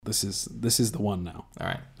This is the one now. All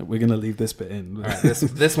right. We're going to leave this bit in. All right.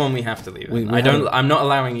 This one we have to leave. I'm not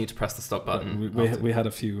allowing you to press the stop button. We had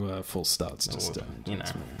a few false starts. Just you know.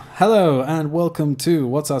 Hello and welcome to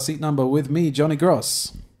What's Our Seat Number with me, Johnny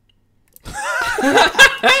Gross.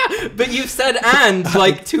 But you've said "and"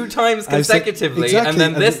 like 2 times consecutively, exactly, and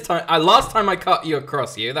then this time, last time I cut you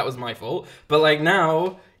across you. That was my fault. But like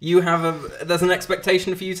now, there's an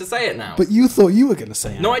expectation for you to say it now. But you thought you were going to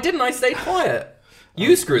say it. No, I didn't. I stayed quiet.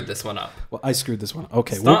 You screwed this one up. Well, I screwed this one up.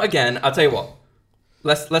 Okay, Start again. I'll tell you what.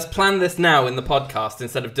 Let's plan this now in the podcast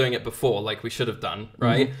instead of doing it before, like we should have done.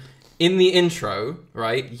 Right. Mm-hmm. In the intro,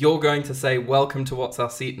 right, you're going to say, "Welcome to What's Our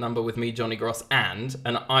Seat Number with me, Johnny Gross," and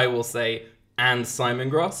I will say, "and Simon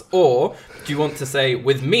Gross," or do you want to say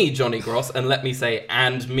 "with me, Johnny Gross," and let me say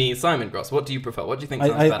 "and me, Simon Gross"? What do you prefer? What do you think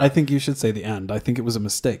sounds better? I think you should say the "and." I think it was a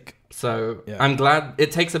mistake. So yeah. I'm glad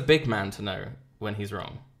it takes a big man to know when he's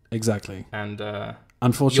wrong. Exactly. And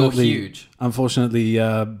unfortunately, you're huge. Unfortunately,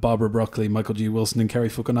 Barbara Broccoli, Michael G. Wilson, and Kerry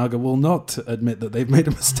Fukunaga will not admit that they've made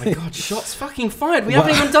a mistake. Oh my God, shots fucking fired. We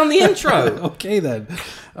haven't even done the intro. Okay then.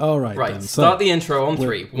 All right. Right. Then. Start the intro on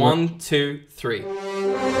 3. 1, 2, 3.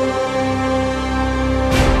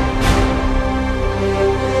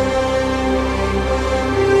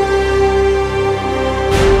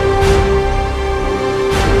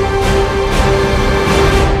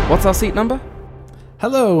 What's our seat number?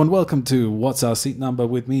 Hello and welcome to What's Our Seat Number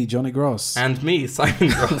with me, Johnny Gross. And me, Simon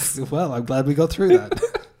Gross. Well, I'm glad we got through that.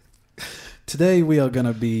 Today we are going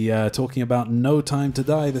to be talking about No Time to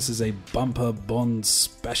Die. This is a bumper Bond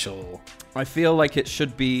special. I feel like it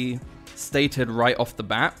should be stated right off the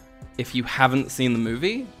bat, if you haven't seen the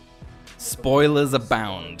movie, spoilers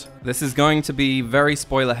abound. This is going to be very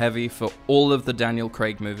spoiler heavy for all of the Daniel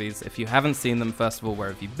Craig movies. If you haven't seen them, first of all, where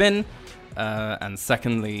have you been? And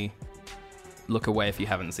secondly, look away if you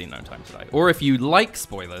haven't seen No Time to Die. Or if you like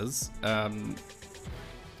spoilers,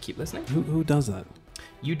 keep listening. Who does that?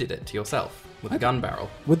 You did it to yourself with the gun barrel.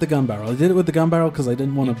 With the gun barrel. I did it with the gun barrel because I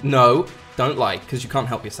didn't want to... No, don't lie, because you can't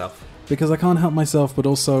help yourself. Because I can't help myself, but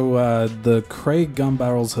also the Craig gun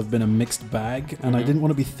barrels have been a mixed bag, and I didn't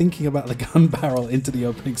want to be thinking about the gun barrel into the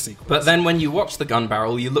opening sequence. But then when you watched the gun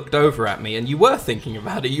barrel, you looked over at me, and you were thinking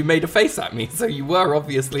about it. You made a face at me, so you were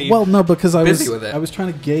obviously well, no, because I was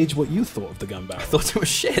trying to gauge what you thought of the gun barrel. I thought it was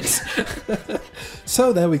shit.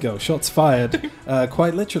 So there we go, shots fired,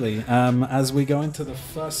 quite literally, as we go into the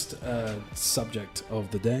first subject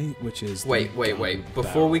of the day, which is Wait.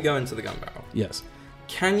 Before we go into the gun barrel. Yes.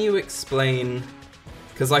 Can you explain,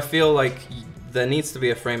 because I feel like there needs to be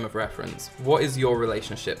a frame of reference, what is your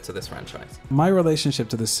relationship to this franchise? My relationship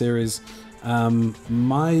to this series, our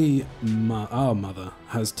mother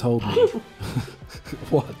has told me...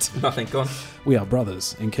 What? Nothing, go on. We are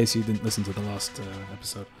brothers, in case you didn't listen to the last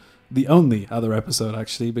episode. The only other episode,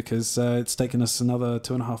 actually, because it's taken us another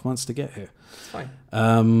 2.5 months to get here. It's fine.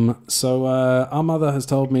 So our mother has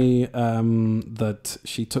told me that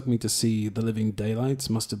she took me to see The Living Daylights.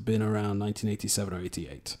 Must have been around 1987 or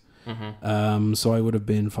 88. Mm-hmm. So I would have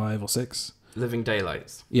been 5 or 6. Living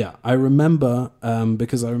Daylights. Yeah, I remember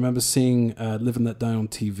because I remember seeing Live and Let Die on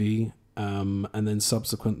TV, and then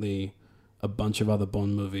subsequently a bunch of other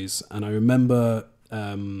Bond movies, and I remember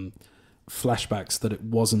flashbacks that it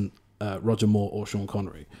wasn't Roger Moore or Sean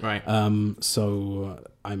Connery. Right. So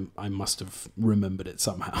I must have remembered it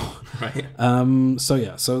somehow. Right.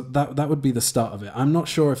 So that would be the start of it. I'm not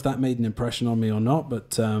sure if that made an impression on me or not,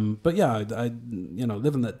 but yeah, I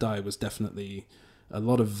Live and Let Die was definitely a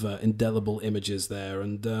lot of indelible images there,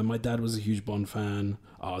 and my dad was a huge Bond fan.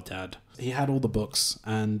 Our dad, he had all the books,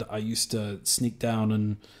 and I used to sneak down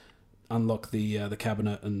and unlock the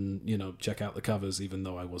cabinet and check out the covers, even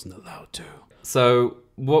though I wasn't allowed to. So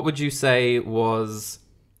what would you say was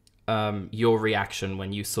your reaction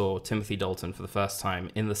when you saw Timothy Dalton for the first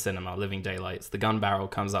time in the cinema, Living Daylights? The gun barrel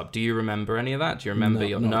comes up. Do you remember any of that? Do you remember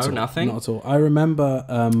nothing? Not at all. I remember...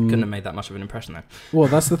 Couldn't have made that much of an impression, though. Well,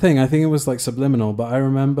 that's the thing. I think it was like subliminal, but I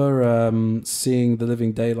remember seeing The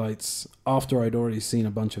Living Daylights after I'd already seen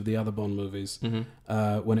a bunch of the other Bond movies,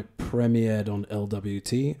 when it premiered on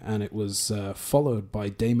LWT, and it was followed by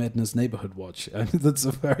Dame Edna's Neighborhood Watch. And that's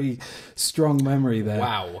a very strong memory there.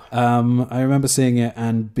 Wow. I remember seeing it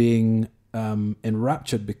and being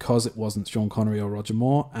enraptured because it wasn't Sean Connery or Roger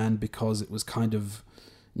Moore, and because it was kind of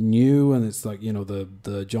new, and it's like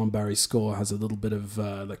the John Barry score has a little bit of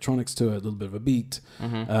electronics to it, a little bit of a beat,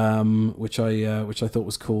 which I thought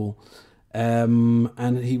was cool.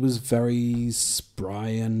 And he was very spry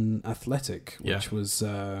and athletic, which was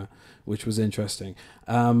interesting.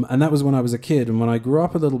 And that was when I was a kid, and when I grew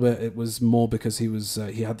up a little bit, it was more because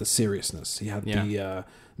he had the seriousness, he had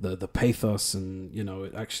the pathos, and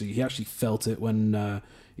he actually felt it when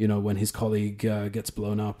when his colleague gets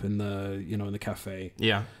blown up in the cafe.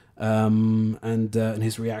 Yeah. And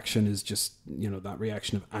his reaction is just that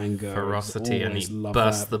reaction of anger, ferocity, and he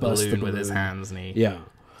bursts the balloon with his hands, and he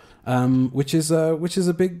which is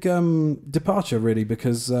a big departure, really,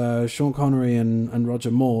 because Sean Connery and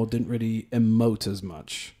Roger Moore didn't really emote as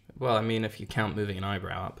much. Well, I mean, if you count moving an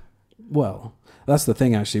eyebrow up. Well, that's the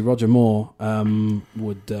thing, actually. Roger Moore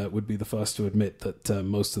would be the first to admit that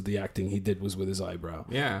most of the acting he did was with his eyebrow.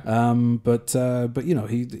 Yeah. But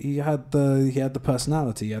he had the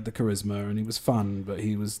personality, he had the charisma, and he was fun, but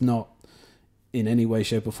he was not in any way,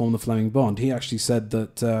 shape, or form the Fleming Bond. He actually said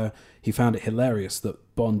that he found it hilarious that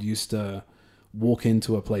Bond used to walk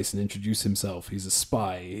into a place and introduce himself. He's a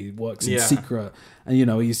spy. He works in secret. And, he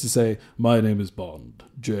used to say, "My name is Bond,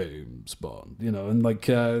 James Bond," and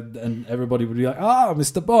and everybody would be like,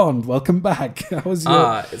 Mr. Bond, welcome back. How was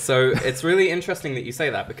your... So it's really interesting that you say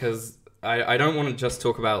that, because I don't want to just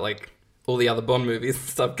talk about, all the other Bond movies and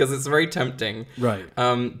stuff, because it's very tempting. Right.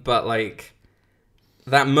 But,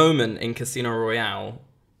 that moment in Casino Royale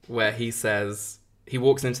where he says... He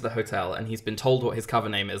walks into the hotel and he's been told what his cover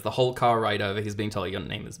name is. The whole car ride over, he's being told, your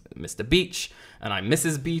name is Mr. Beach and I'm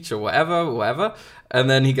Mrs. Beach or whatever. And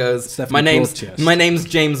then he goes, my name's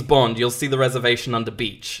James Bond. You'll see the reservation under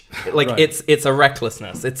Beach. Right. It's a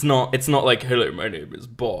recklessness. It's not like, hello, my name is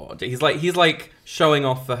Bond. He's like showing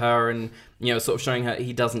off for her, and sort of showing her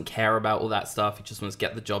he doesn't care about all that stuff. He just wants to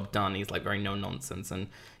get the job done. He's like very no nonsense, and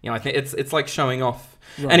I think it's like showing off.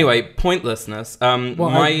 Right. Anyway, pointlessness.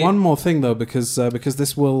 One more thing though, because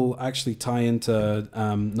this will actually tie into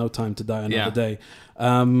No Time to Die Another Day,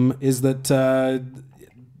 is that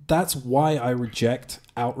that's why I reject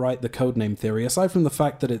outright the codename theory. Aside from the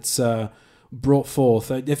fact that it's brought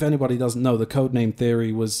forth, if anybody doesn't know, the codename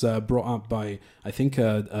theory was brought up by, I think,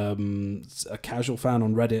 a casual fan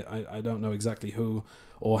on Reddit. I don't know exactly who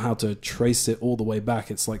or how to trace it all the way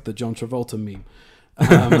back. It's like the John Travolta meme.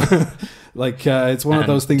 It's one of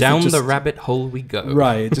those things down the rabbit hole we go.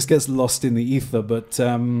 Right, it just gets lost in the ether. But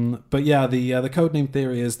yeah, the codename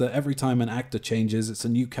theory is that every time an actor changes, it's a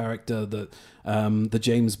new character that the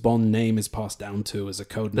James Bond name is passed down to as a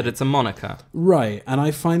codename. That it's a moniker. Right, and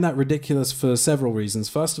I find that ridiculous for several reasons.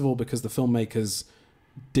 First of all, because the filmmakers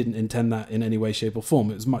didn't intend that in any way, shape, or form.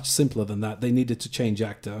 It was much simpler than that. They needed to change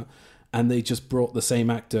actor, and they just brought the same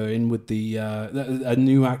actor in with a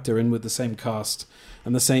new actor in with the same cast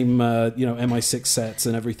and the same MI6 sets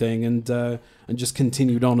and everything, and just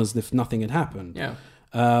continued on as if nothing had happened. Yeah.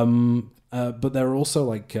 But there are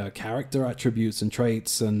also character attributes and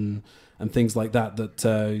traits and things like that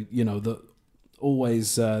that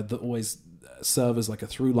always serve as like a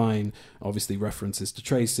through line. Obviously, references to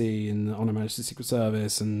Tracy and On Her Majesty's Secret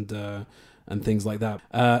Service and things like that.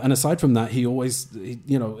 And aside from that, he always,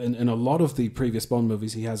 in a lot of the previous Bond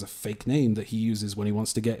movies, he has a fake name that he uses when he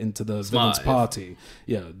wants to get into the villain's party.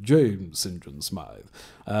 Yeah, James St. John Smythe.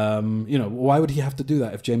 Why would he have to do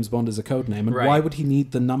that if James Bond is a code name? And why would he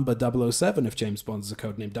need the number 007 if James Bond is a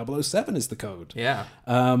code name? 007 is the code. Yeah.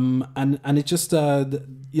 And it just,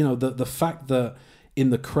 the fact that in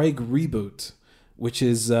the Craig reboot, which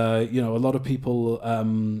is, a lot of people...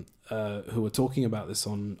 who were talking about this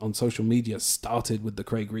on social media started with the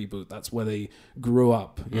Craig reboot. That's where they grew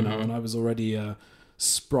up, and I was already a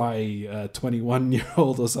spry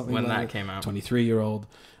 21-year-old or something when that came out. 23-year-old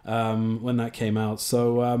when that came out.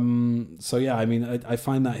 So yeah, I mean, I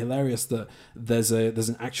find that hilarious that there's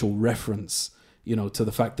an actual reference, to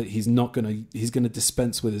the fact that he's gonna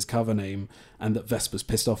dispense with his cover name, and that Vesper's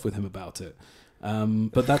pissed off with him about it.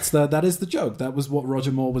 But that is the joke. That was what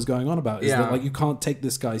Roger Moore was going on about. Is that you can't take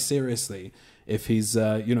this guy seriously if he's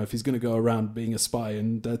if he's going to go around being a spy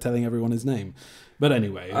and telling everyone his name. But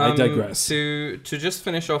anyway, I digress. To just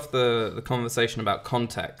finish off the conversation about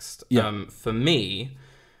context. For me,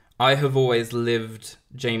 I have always lived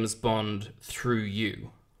James Bond through you,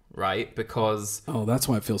 right? Because that's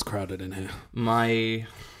why it feels crowded in here.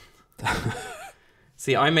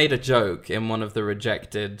 See, I made a joke in one of the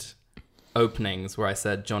rejected openings where I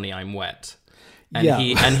said, "Johnny, I'm wet,"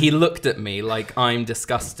 and he looked at me like I'm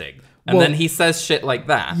disgusting, and then he says shit like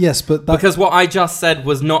that. Yes, but because what I just said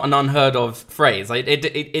was not an unheard of phrase.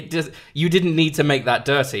 It just, you didn't need to make that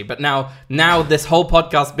dirty. But now this whole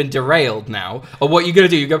podcast's been derailed. Now, or what are you gonna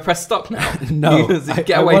do? You go press stop now? No,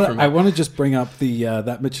 get away from it. I want to just bring up the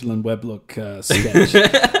that Mitchell and Webb look sketch,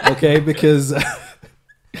 okay? Because.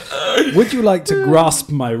 Would you like to grasp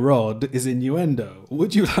my rod is innuendo.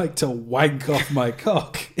 Would you like to wank off my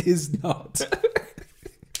cock is not.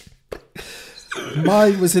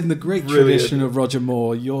 Mine was in the great Brilliant. tradition of Roger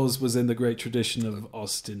Moore. Yours was in the great tradition of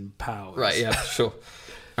Austin Powers. Right, yeah, sure.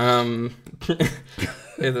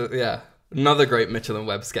 Yeah. Another great Mitchell and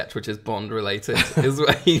Webb sketch, which is Bond related, is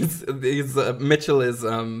where Mitchell is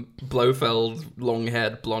Blofeld,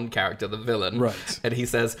 long-haired blonde character, the villain, Right. And he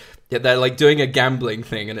says they're like doing a gambling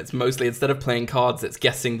thing, and it's mostly, instead of playing cards, it's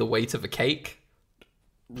guessing the weight of a cake.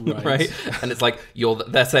 Right. And it's like,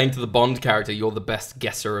 they're saying to the Bond character, you're the best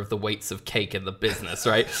guesser of the weights of cake in the business,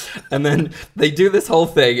 right? And then they do this whole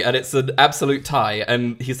thing, and it's an absolute tie.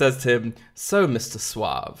 And he says to him, so, Mr.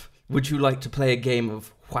 Suave, would you like to play a game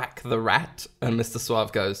of Whack the Rat? And Mr.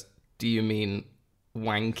 Suave goes, do you mean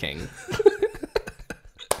wanking?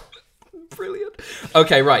 Brilliant.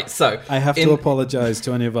 Okay, right, so... I have to apologize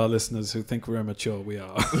to any of our listeners who think we're immature. We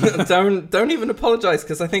are. Don't even apologize,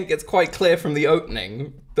 because I think it's quite clear from the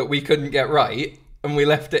opening that we couldn't get right, and we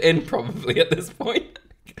left it in probably at this point.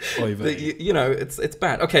 You know, it's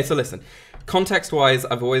bad. Okay, so listen. Context-wise,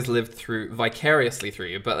 I've always lived vicariously through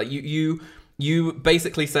you, but you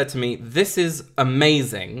basically said to me, this is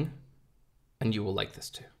amazing, and you will like this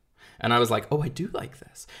too. And I was like, oh, I do like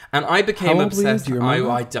this. And I became obsessed. Do you remember?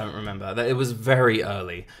 I don't remember. It was very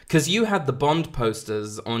early. Because you had the Bond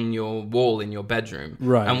posters on your wall in your bedroom.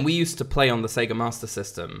 Right. And we used to play on the Sega Master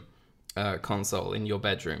System console in your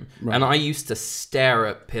bedroom. Right. And I used to stare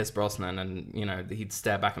at Pierce Brosnan, and, you know, he'd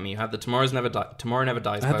stare back at me. You had the Tomorrow Never Dies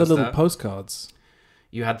poster. I had the little postcards.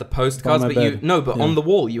 You had the postcards, but on the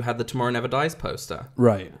wall you had the Tomorrow Never Dies poster.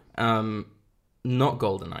 Right. Not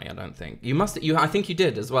GoldenEye, I don't think. I think you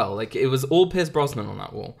did as well. Like, it was all Pierce Brosnan on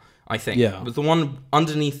that wall, I think. Yeah. It was the one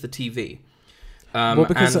underneath the TV. Well,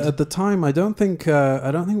 because at the time, I don't think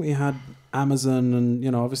we had Amazon, and, you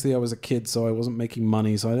know, obviously I was a kid, so I wasn't making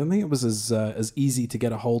money, so I don't think it was as easy to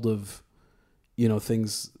get a hold of, you know,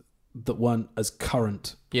 things that weren't as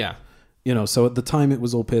current. Yeah. You know, so at the time it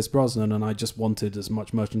was all Pierce Brosnan, and I just wanted as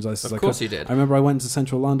much merchandise as I could. Of course you did. I remember I went to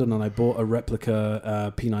Central London and I bought a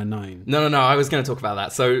replica P99. No, I was going to talk about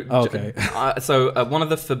that. So, okay. One of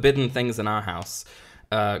the forbidden things in our house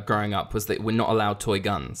growing up was that we're not allowed toy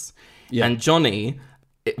guns. Yeah. And Johnny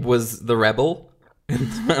was the rebel,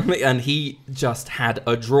 and he just had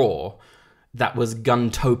a drawer that was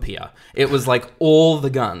Guntopia. It was like all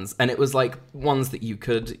the guns, and it was like ones that you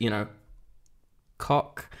could, you know,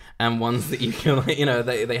 cock, and ones that you can, you know,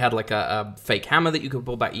 they had like a fake hammer that you could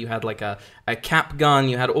pull back. You had like a cap gun.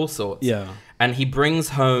 You had all sorts. Yeah. And he brings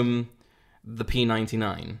home the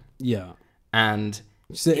P99. Yeah. And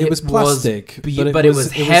so it was plastic, but it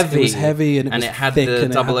was heavy. It was heavy, and it had thick, the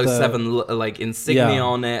and it had 007 like insignia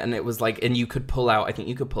on it, and it was like, and you could pull out. I think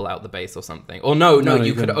you could pull out the base or something. Or no,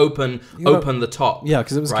 you could open the top. Yeah,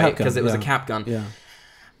 because it was a cap gun. Because it was a cap gun. Yeah.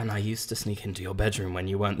 And I used to sneak into your bedroom when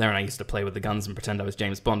you weren't there, and I used to play with the guns and pretend I was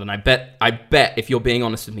James Bond. And I bet, if you're being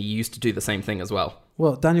honest with me, you used to do the same thing as well.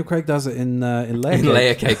 Well, Daniel Craig does it in Layer Cake. In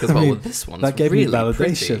Layer Cake as well. Well, this one's that gave really me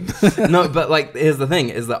validation. No, but like, here's the thing: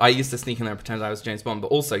 is that I used to sneak in there and pretend I was James Bond, but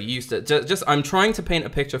also you used to just. I'm trying to paint a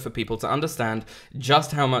picture for people to understand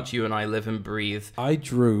just how much you and I live and breathe. I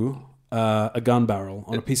drew a gun barrel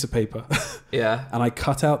on a piece of paper. Yeah. And I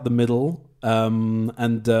cut out the middle. And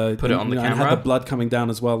put it on the camera. And had the blood coming down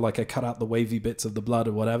as well. Like I cut out the wavy bits of the blood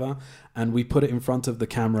or whatever, and we put it in front of the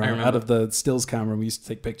camera, out of the stills camera. And we used to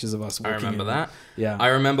take pictures of us walking. I remember that. Yeah. I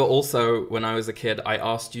remember also when I was a kid, I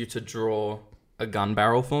asked you to draw a gun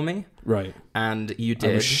barrel for me. Right. And you did.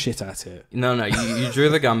 I was shit at it. No, you drew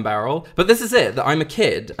the gun barrel. But this is it, that I'm a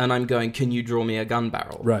kid and I'm going, can you draw me a gun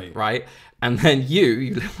barrel? Right. Right? And then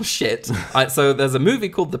you little shit. So there's a movie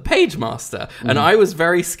called The Page Master, and I was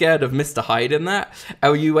very scared of Mr. Hyde in that.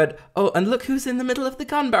 And you went, oh, and look who's in the middle of the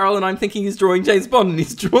gun barrel, and I'm thinking he's drawing James Bond, and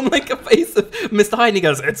he's drawn like a face of Mr. Hyde, and he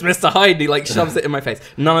goes, it's Mr. Hyde, and he like shoves it in my face.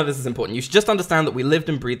 None of this is important. You should just understand that we lived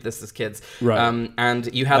and breathed this as kids. Right.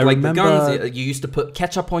 And you had the guns. You used to put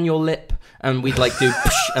ketchup on your lip, and we'd like do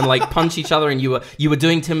and like punch each other, and you were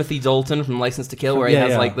doing Timothy Dalton from License to Kill, where he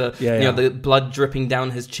has like the blood dripping down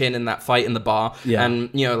his chin in that fight in the bar, and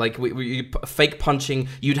you know, like we fake punching.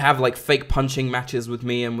 You'd have like fake punching matches with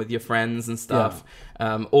me and with your friends and stuff.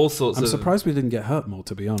 All sorts. I'm surprised we didn't get hurt more,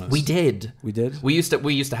 to be honest. We did. We did. We used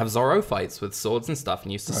to have Zorro fights with swords and stuff,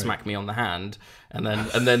 and you used to smack me on the hand, and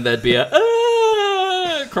then there'd be a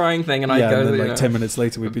crying thing, and I'd go. And then, like 10 minutes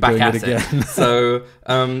later, we'd be back doing at it again. So,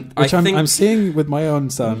 which I'm seeing with my own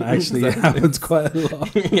son. Actually, it happens quite a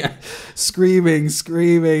lot. Yeah, screaming,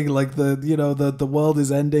 like the world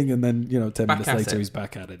is ending, and then 10 minutes later he's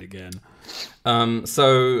back at it again.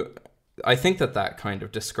 So I think that kind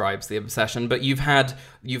of describes the obsession. But you've had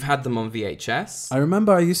them on VHS. I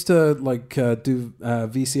remember I used to do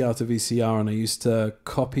VCR to VCR, and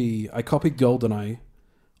I copied GoldenEye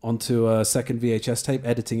onto a second VHS tape,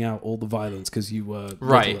 editing out all the violence because you were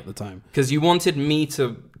little at the time. Because you wanted me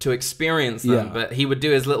to experience them, Yeah. but he would do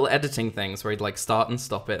his little editing things where he'd like start and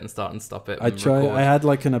stop it and start and stop it. I had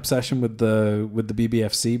like an obsession with the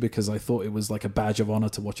BBFC because I thought it was like a badge of honor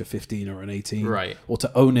to watch a 15 or an 18, Right. or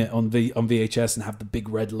to own it on VHS and have the big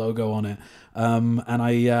red logo on it. And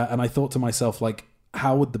I thought to myself, like,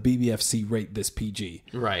 how would the BBFC rate this PG?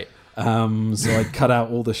 Right. So I cut out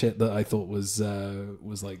all the shit that I thought was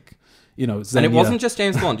like, you know, And it wasn't just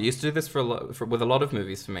James Bond. You used to do this with a lot of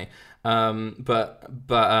movies for me. I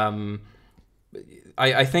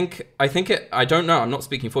think it. I don't know. I'm not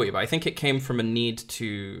speaking for you, but I think it came from a need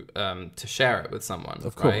to share it with someone.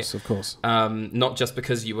 Of course, right? of course. Not just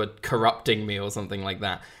because you were corrupting me or something like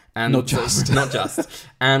that. And Not just. not just.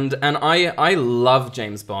 And I love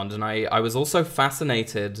James Bond, and I was also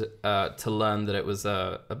fascinated to learn that it was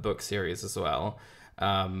a book series as well.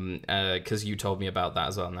 Because you told me about that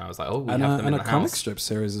as well, and I was like, oh, we have them in the a comic house. strip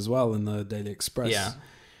series as well in the Daily Express. Yeah.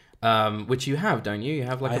 Which you have, don't you? You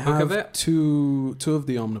have like a I book have of it? two of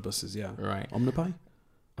the omnibuses, yeah. Right. Omnipi?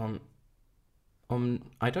 I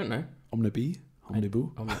don't know. Omnibi?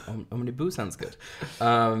 Omniboo? Omniboo sounds good.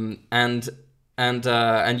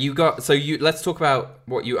 And you got, so you, let's talk about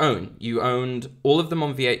what you own. You owned all of them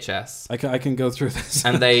on VHS. I can go through this.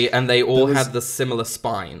 And they all had the similar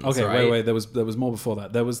spines. Okay, right? wait. There was more before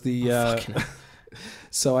that. There was the. Fucking hell.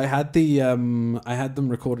 So I had I had them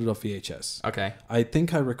recorded off VHS. Okay. I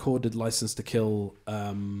think I recorded License to Kill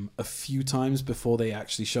a few times before they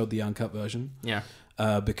actually showed the uncut version. Yeah.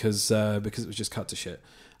 Because it was just cut to shit.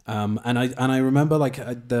 And I remember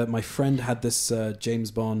my friend had this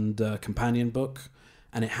James Bond companion book,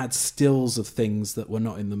 and it had stills of things that were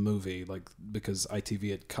not in the movie, like because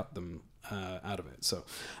ITV had cut them out of it. So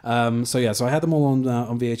I had them all on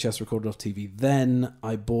VHS recorded off TV. Then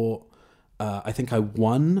I bought. I think I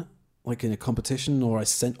won like in a competition, or I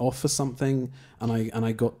sent off for something, and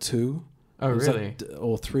I got 2. Oh, really?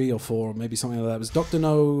 Or 3 or 4, maybe something like that. It was Dr.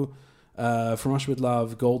 No, From Russia with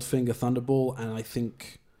Love, Goldfinger, Thunderball, and I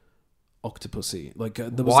think Octopussy.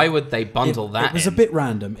 Why would they bundle that? It was in? a bit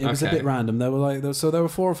random. It was a Okay. bit random. There were there were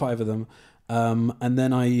 4 or 5 of them, and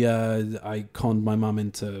then I conned my mum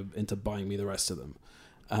into buying me the rest of them.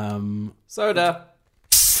 Soda.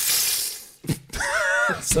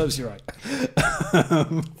 Serves you right.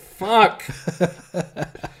 Fuck.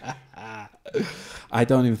 I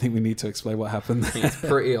don't even think we need to explain what happened there. It's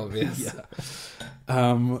pretty obvious.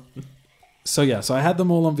 So I had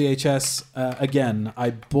them all on VHS. Again, I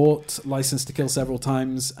bought License to Kill several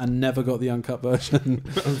times and never got the uncut version.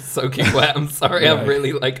 I'm soaking wet. I'm sorry. Yeah. I'm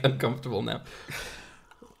really uncomfortable now.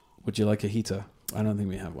 Would you like a heater? I don't think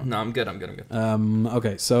we have one. No, I'm good.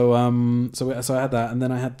 Okay, so I had that, and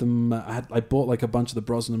then I had them. I bought like a bunch of the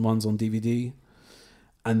Brosnan ones on DVD,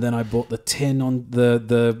 and then I bought the tin on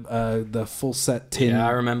the full set tin. Yeah,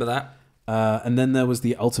 I remember that. And then there was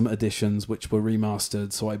the Ultimate Editions, which were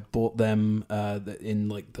remastered. So I bought them in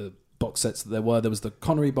like the box sets that there were. There was the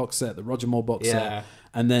Connery box set, the Roger Moore box set,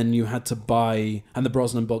 and then you had to buy, and the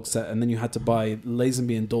Brosnan box set, and then you had to buy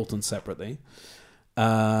Lazenby and Dalton separately.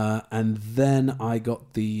 And then I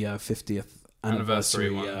got the 50th anniversary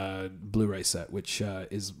Blu-ray set, which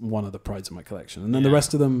is one of the prides of my collection. And then the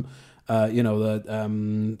rest of them,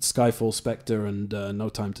 the Skyfall, Spectre, and No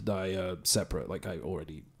Time to Die are separate. Like I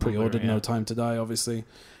already pre-ordered No Time to Die, obviously.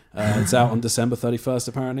 It's out on December 31st,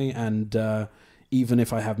 apparently. And even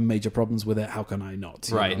if I have major problems with it, how can I not?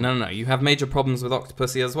 Right. know? No. You have major problems with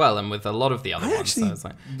Octopussy as well, and with a lot of the other ones. Actually, So it's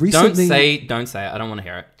like, recently, don't say it. I don't want to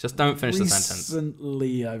hear it. Just don't finish the sentence.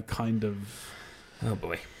 Recently, I've kind of... Oh,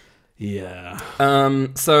 boy. Yeah.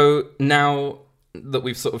 So now that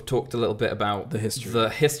we've sort of talked a little bit about The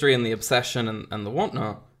history. And the obsession and the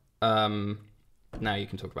whatnot, now you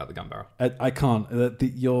can talk about the gun barrel. I can't.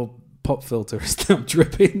 Your pop filter is now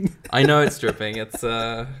dripping. I know it's dripping. It's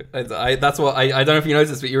that's what I don't know if you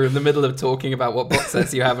noticed, but you were in the middle of talking about what box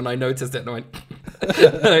sets you have, and I noticed it, and I went.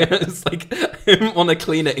 It's like I didn't want to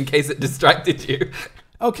clean it in case it distracted you.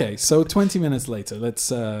 Okay, so 20 minutes later,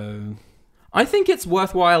 let's. I think it's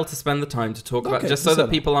worthwhile to spend the time to talk about, just so that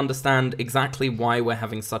people understand exactly why we're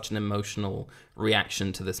having such an emotional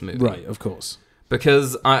reaction to this movie. Right, of course.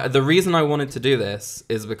 Because the reason I wanted to do this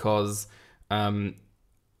is because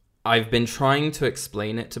I've been trying to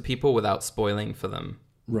explain it to people without spoiling for them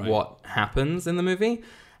what happens in the movie.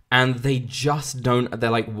 and they just don't.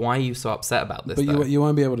 They're like, why are you so upset about this? But though? you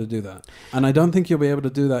won't be able to do that. And I don't think you'll be able to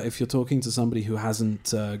do that if you're talking to somebody who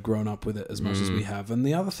hasn't grown up with it as much as we have. And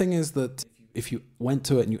the other thing is that if you went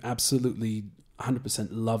to it and you absolutely 100%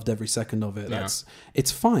 loved every second of it,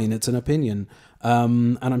 it's fine. It's an opinion.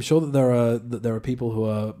 And I'm sure that there are people who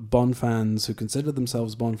are Bond fans who consider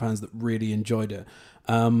themselves Bond fans that really enjoyed it.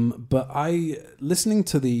 But listening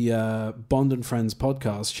to the Bond and Friends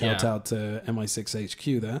podcast, shout out to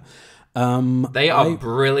MI6HQ there. They are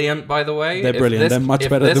brilliant, by the way. They're brilliant. They're much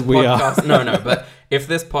better than we are. No, but if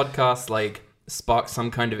this podcast sparks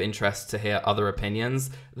some kind of interest to hear other opinions,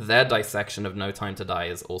 their dissection of No Time to Die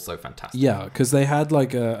is also fantastic. Yeah, because they had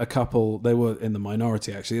a couple. They were in the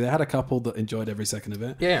minority actually. They had a couple that enjoyed every second of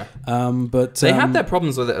it. Yeah. But they had their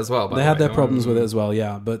problems with it as well. They had their problems with it as well.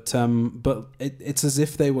 Yeah, but it's as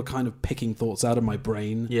if they were kind of picking thoughts out of my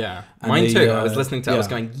brain. Yeah, mine too. I was listening to it. I was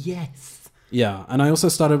going, yes. Yeah, and I also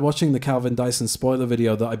started watching the Calvin Dyson spoiler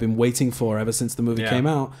video that I've been waiting for ever since the movie came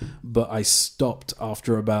out, but I stopped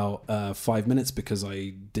after about 5 minutes because I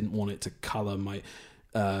didn't want it to color my,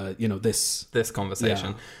 this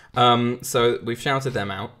conversation. Yeah. So we've shouted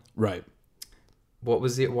them out. Right. What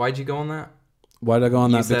was it? Why'd you go on that? Why did I go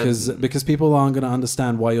on that? Because people aren't going to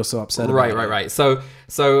understand why you're so upset about it. Right. So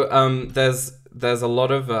there's a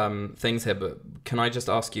lot of things here, but can I just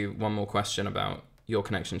ask you one more question about your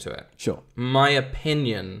connection to it? Sure. My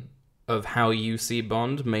opinion of how you see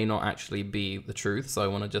Bond may not actually be the truth, so I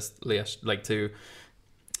want to just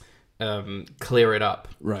clear it up.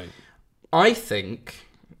 Right. I think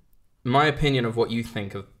my opinion of what you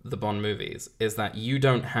think of the Bond movies is that you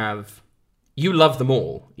love them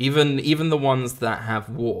all, even the ones that have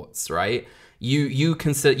warts, right? You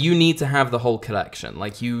consider you need to have the whole collection.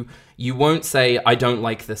 Like you won't say I don't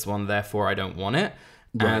like this one, therefore I don't want it.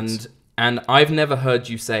 Right. And I've never heard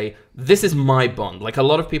you say, this is my Bond. Like, a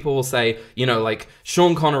lot of people will say,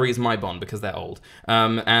 Sean Connery's my Bond because they're old.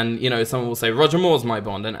 And, someone will say, Roger Moore's my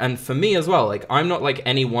Bond. And for me as well, I'm not like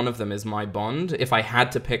any one of them is my Bond. If I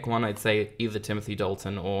had to pick one, I'd say either Timothy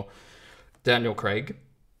Dalton or Daniel Craig.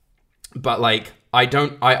 But,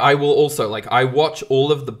 I will also, I watch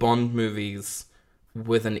all of the Bond movies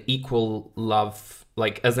with an equal love,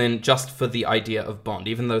 as in just for the idea of Bond,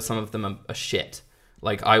 even though some of them are shit.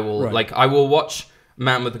 I will watch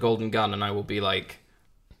Man with the Golden Gun and I will be like,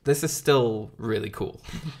 this is still really cool.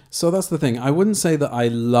 So that's the thing. I wouldn't say that I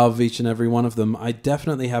love each and every one of them. I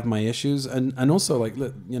definitely have my issues, and also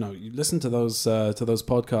you listen to those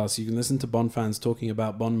podcasts. You can listen to Bond fans talking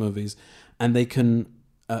about Bond movies, and they can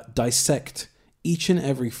dissect each and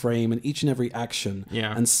every frame and each and every action,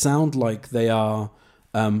 and sound like they are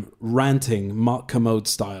ranting Mark Kermode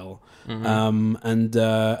style. Mm-hmm.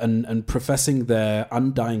 And professing their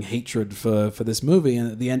undying hatred for this movie,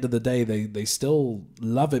 and at the end of the day, they still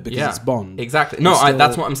love it because it's Bond. Exactly. No,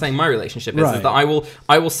 that's what I'm saying. My relationship is that I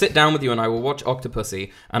will sit down with you and I will watch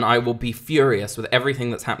Octopussy and I will be furious with everything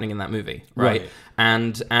that's happening in that movie, right?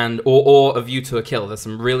 And or A View to a Kill. There's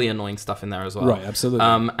some really annoying stuff in there as well, right? Absolutely.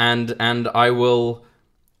 And I will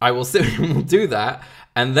sit and we'll do that,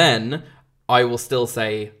 and then I will still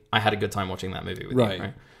say I had a good time watching that movie with you,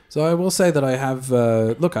 right? So I will say that I have,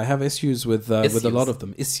 I have issues with a lot of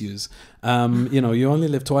them. Issues. You Only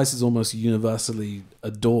Live Twice is almost universally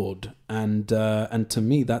adored, and to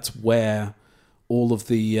me, that's where all of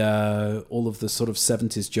the sort of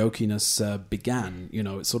 70s jokiness began.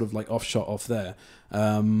 It's sort of offshot off there.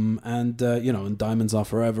 And Diamonds Are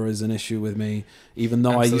Forever is an issue with me, even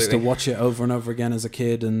though Absolutely. I used to watch it over and over again as a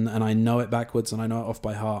kid, and I know it backwards and I know it off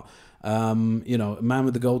by heart. Man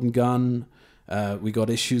with the Golden Gun. We got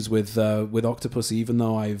issues with Octopussy, even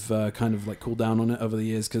though I've kind of cooled down on it over the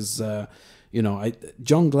years because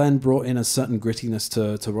John Glenn brought in a certain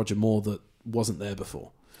grittiness to Roger Moore that wasn't there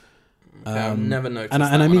before. I've never noticed. And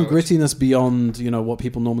I mean grittiness beyond what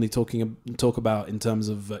people normally talk about in terms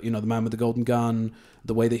of the Man with the Golden Gun,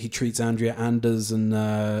 the way that he treats Andrea Anders and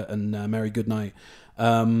Mary Goodnight.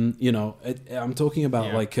 I'm talking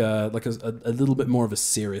about a little bit more of a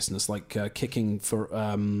seriousness, kicking for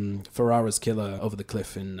Ferrara's killer over the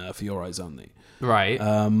cliff in For Your Eyes Only, right?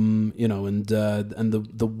 And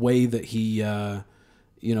the way that he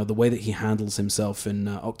the way that he handles himself in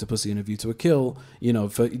Octopussy and A View to a Kill,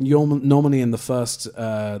 normally in the first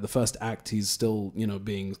act he's still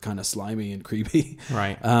being kind of slimy and creepy,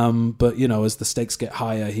 right? But as the stakes get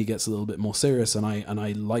higher, he gets a little bit more serious, and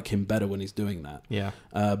I like him better when he's doing that. Yeah,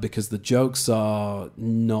 because the jokes are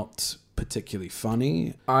not particularly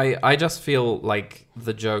funny. I just feel like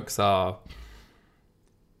the jokes are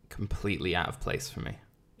completely out of place for me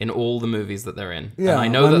in all the movies that they're in. Yeah, and I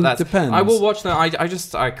know that's... depends. I will watch them.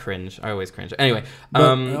 I cringe. I always cringe. Anyway.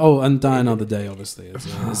 But, and Die Another Day, obviously,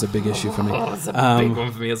 is a big issue for me. Oh, it's a big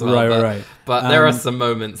one for me as well. Right. But there are some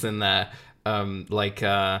moments in there,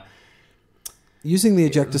 using the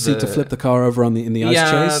ejector seat to flip the car over in the ice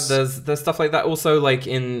chase. Yeah, there's stuff like that. Also, like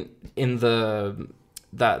in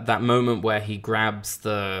that moment where he grabs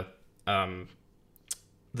the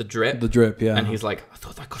drip. The drip, yeah. And he's like, I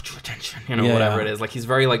thought I got your attention, whatever it is. Like, he's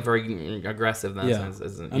very aggressive in that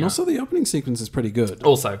sense. And also the opening sequence is pretty good.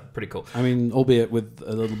 Also, pretty cool. I mean, albeit with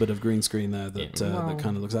a little bit of green screen there that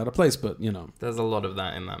kind of looks out of place, but, There's a lot of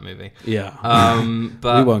that in that movie. Yeah.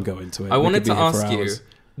 But we won't go into it. I wanted to ask you,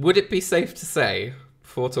 would it be safe to say,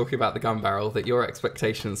 before talking about the gun barrel, that your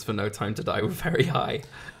expectations for No Time to Die were very high?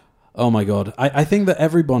 Oh my god. I think that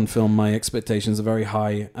every Bond film, my expectations are very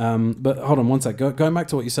high. But hold on one sec. Going back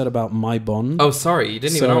to what you said about my Bond. Oh, sorry. You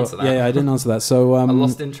didn't even answer that. Yeah, I didn't answer that. So I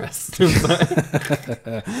lost interest.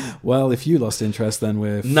 Well, if you lost interest, then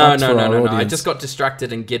we're No. audience. I just got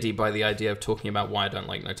distracted and giddy by the idea of talking about why I don't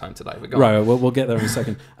like No Time to Die. Right, we'll get there in a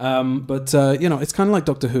second. But it's kind of like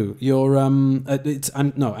Doctor Who.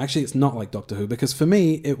 Actually, it's not like Doctor Who, because for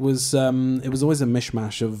me, it was always a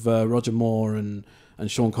mishmash of Roger Moore and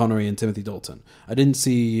Sean Connery and Timothy Dalton. I didn't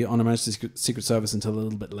see On Her Majesty's Secret Service until a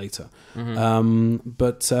little bit later. Mm-hmm.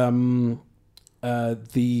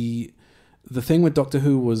 The thing with Doctor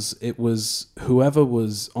Who was it was whoever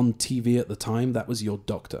was on TV at the time, that was your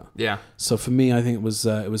doctor. Yeah. So for me, I think it was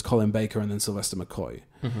Colin Baker and then Sylvester McCoy.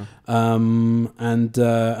 Mm-hmm. And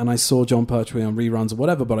I saw John Pertwee on reruns or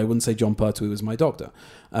whatever, but I wouldn't say John Pertwee was my doctor.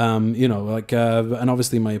 And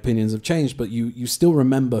obviously my opinions have changed, but you still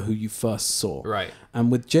remember who you first saw. Right. And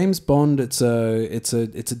with James Bond, it's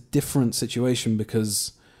a different situation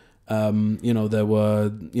because there were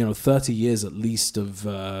 30 years at least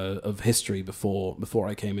of history before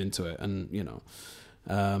I came into it, and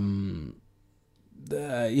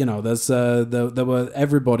there were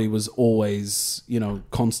everybody was always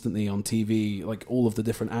constantly on TV, like all of the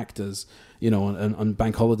different actors on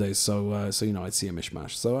bank holidays, so I'd see a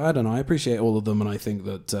mishmash. So I don't know, I appreciate all of them, and I think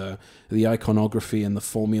that the iconography and the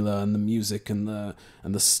formula and the music and the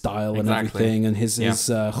style and everything, and his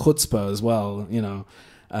chutzpah as well,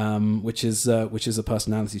 which is a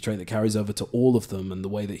personality trait that carries over to all of them, and the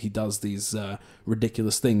way that he does these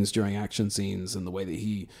ridiculous things during action scenes, and the way that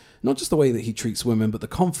he, not just the way that he treats women, but the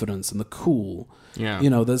confidence and the cool. Yeah.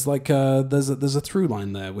 There's like there's a through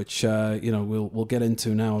line there, which we'll get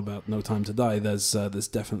into now about No Time to Die. There's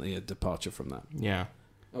definitely a departure from that. Yeah.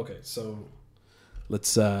 Okay, so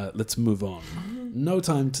let's move on. No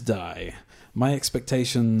Time to Die. My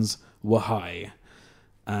expectations were high.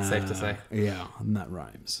 Safe to say. Yeah, and that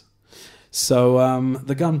rhymes. So,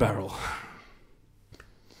 the gun barrel.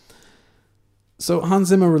 So Hans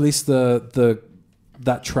Zimmer released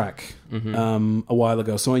that track a while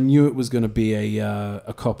ago, so I knew it was going to be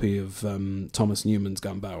a copy of Thomas Newman's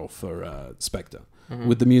Gun Barrel for Spectre,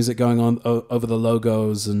 with the music going on over the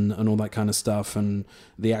logos and all that kind of stuff, and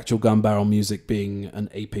the actual gun barrel music being an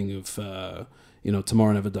aping of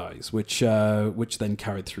Tomorrow Never Dies, which then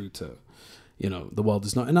carried through to The World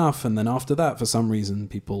Is Not Enough, and then after that, for some reason,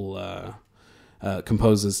 people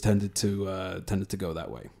composers tended to go that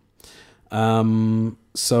way.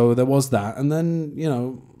 So there was that, and then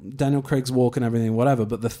Daniel Craig's walk and everything, whatever.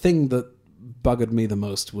 But the thing that buggered me the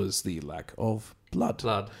most was the lack of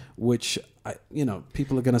blood, which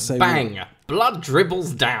people are going to say, bang, blood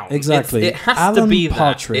dribbles down. Exactly. It has Alan to be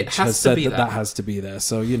Partridge that. It has has to said be that has to be there.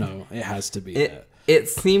 So it has to be there. It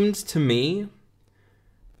seemed to me,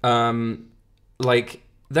 like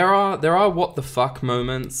there are what the fuck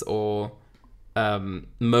moments, or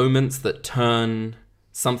moments that turn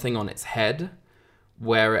something on its head,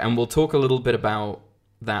 and we'll talk a little bit about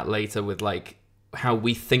that later with like how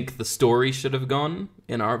we think the story should have gone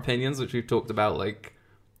in our opinions, which we've talked about like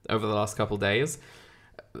over the last couple days,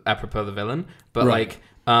 apropos the villain. But right.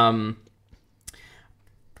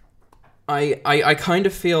 I kind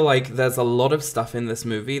of feel like there's a lot of stuff in this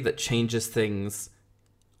movie that changes things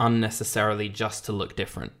unnecessarily just to look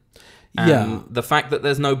different. And the fact that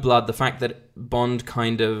there's no blood, the fact that Bond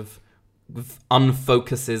kind of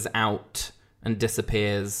unfocuses out and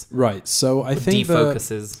disappears. Right. So I think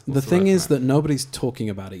defocuses. The thing is that nobody's talking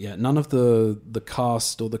about it yet. None of the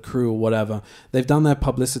cast or the crew or whatever. They've done their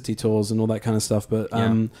publicity tours and all that kind of stuff, but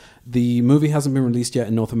the movie hasn't been released yet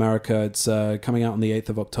in North America. It's coming out on the 8th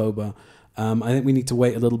of October. I think we need to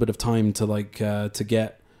wait a little bit of time to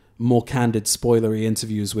get more candid, spoilery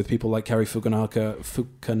interviews with people like Cary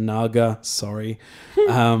Fukunaga, sorry,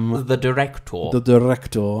 The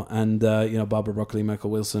director, and Barbara Broccoli,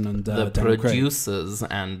 Michael Wilson, and the Daniel Craig. producers,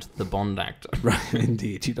 and the Bond actor. Right,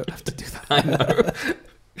 indeed, you don't have to do that. I know.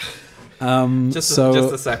 Just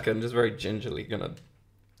a second, just very gingerly gonna.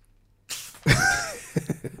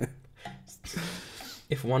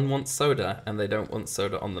 If one wants soda and they don't want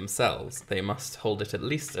soda on themselves, they must hold it at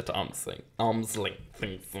least at arm's length.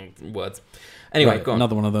 Words. Anyway, right, go on.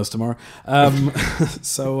 Another one of those tomorrow.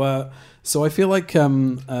 So I feel like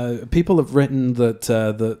people have written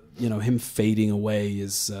that him fading away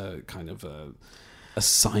is kind of a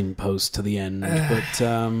signpost to the end, but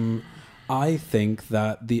I think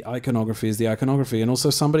that the iconography is the iconography, and also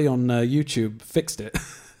somebody on YouTube fixed it.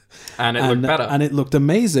 And it looked better. And it looked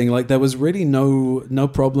amazing. Like, there was really no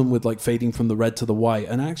problem with like fading from the red to the white.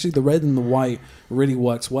 And actually the red and the white really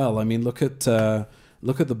works well. I mean, look at the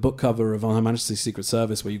book cover of On Her Majesty's Secret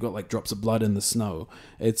Service, where you've got like drops of blood in the snow.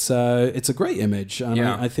 It's a great image, and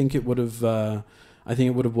I think it would have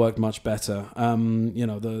worked much better.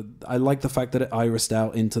 I like the fact that it irised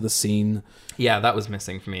out into the scene. Yeah, that was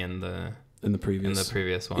missing for me in the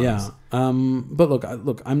previous ones. Yeah. But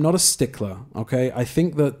look, I'm not a stickler. Okay, I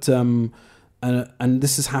think that and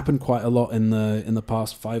this has happened quite a lot in the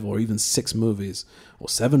past 5 or even 6 movies or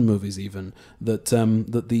 7 movies even, that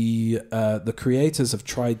the creators have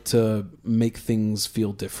tried to make things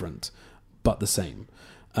feel different but the same.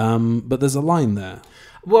 But there's a line there.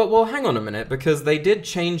 Well, hang on a minute, because they did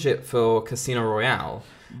change it for Casino Royale.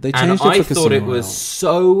 They changed it for Casino Royale. I thought it was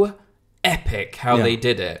so epic how they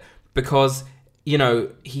did it. Because,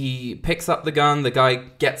 he picks up the gun, the guy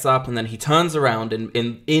gets up, and then he turns around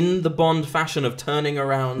in the Bond fashion of turning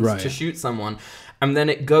around to shoot someone. And then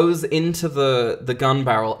it goes into the gun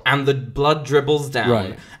barrel, and the blood dribbles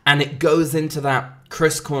down. And it goes into that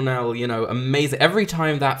Chris Cornell, amazing. Every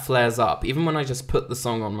time that flares up, even when I just put the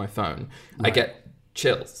song on my phone, I get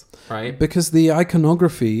chills, right? Because the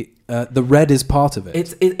iconography, the red is part of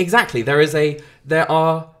it. Exactly. There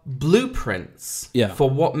are blueprints for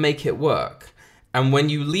what make it work, and when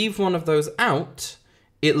you leave one of those out,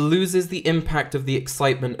 it loses the impact of the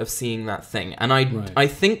excitement of seeing that thing. And I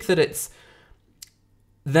think that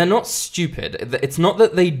they're not stupid. It's not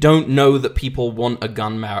that they don't know that people want a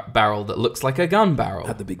gun barrel that looks like a gun barrel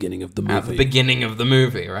at the beginning of the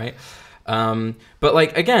movie. Right? But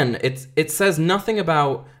like, again, it says nothing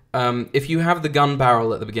about. If you have the gun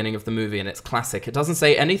barrel at the beginning of the movie and it's classic, it doesn't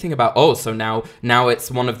say anything about, so now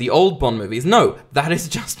it's one of the old Bond movies. No, that is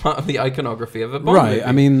just part of the iconography of a Bond movie. Right.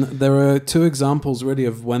 I mean, there are 2 examples really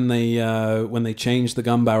of when they changed the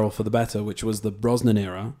gun barrel for the better, which was the Brosnan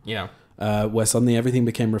era. Yeah. Where suddenly everything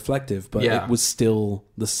became reflective, but it was still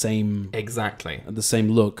the same. Exactly. The same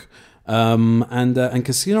look. And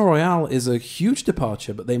Casino Royale is a huge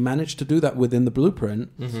departure, but they managed to do that within the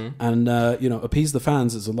blueprint, and appease the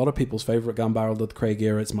fans. It's a lot of people's favorite gun barrel of the Craig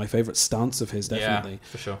era. It's my favorite stance of his, definitely. Yeah,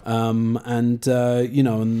 for sure. And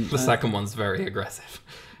the second one's very aggressive.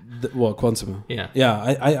 Quantum?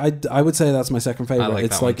 Yeah, I would say that's my second favorite. I like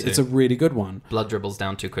it's that like one too. It's a really good one. Blood dribbles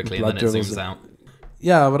down too quickly, and then it zooms out.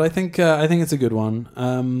 Yeah, but I think it's a good one.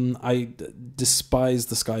 I despise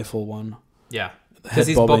the Skyfall one. Yeah. Because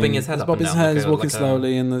he's bobbing his head up and down. He's walking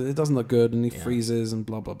slowly, and it doesn't look good, and he freezes, and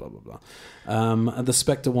blah, blah, blah, blah, blah. And the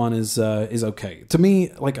Spectre one is okay. To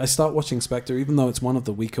me, like, I start watching Spectre, even though it's one of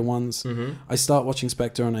the weaker ones, I start watching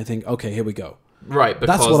Spectre, and I think, okay, here we go. Right,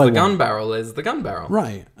 because the gun barrel is the gun barrel.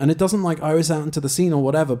 Right, and it doesn't, like, iris out into the scene or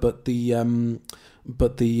whatever, but the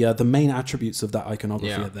main attributes of that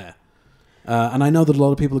iconography are there. And I know that a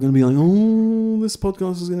lot of people are going to be like, this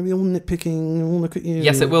podcast is going to be all nitpicking. Look at you.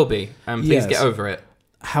 Yes, it will be. Please get over it.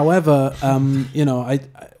 However,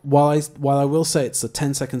 while I will say it's a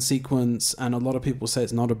 10-second sequence, and a lot of people say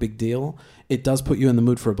it's not a big deal, it does put you in the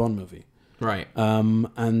mood for a Bond movie. Right.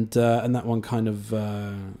 And that one kind of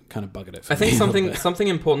buggered it for me. I think something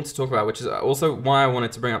important to talk about, which is also why I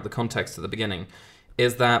wanted to bring up the context at the beginning,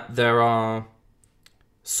 is that there are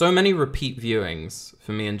so many repeat viewings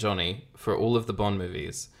for me and Johnny for all of the Bond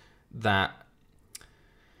movies that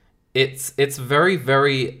it's very,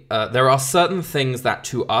 very there are certain things that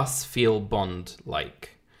to us feel Bond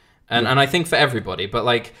like, and I think for everybody, but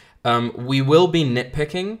like we will be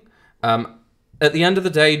nitpicking. At the end of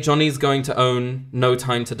the day, Johnny's going to own No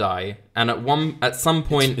Time to Die, and at some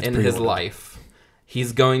point in his life,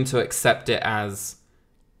 he's going to accept it as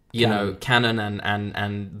canon,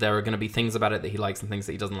 and there are going to be things about it that he likes and things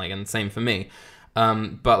that he doesn't like, and same for me.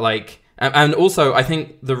 But like, and also I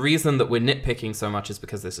think the reason that we're nitpicking so much is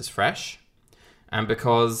because this is fresh, and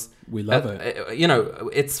because we love it. You know,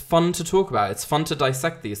 it's fun to talk about. It's fun to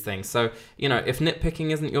dissect these things. So, you know, if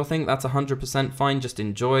nitpicking isn't your thing, that's 100% fine. Just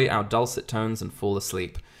enjoy our dulcet tones and fall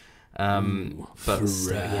asleep.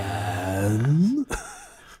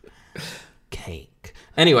 Cake.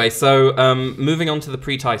 Anyway, so moving on to the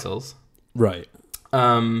pre-titles. Right.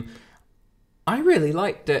 I really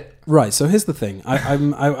liked it. Right. So here's the thing.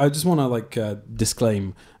 I just want to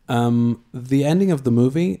disclaim. The ending of the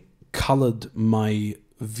movie colored my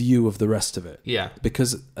view of the rest of it. Yeah.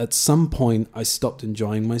 Because at some point I stopped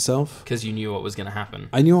enjoying myself. Because you knew what was going to happen.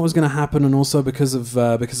 I knew what was going to happen, and also because of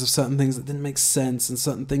certain things that didn't make sense, and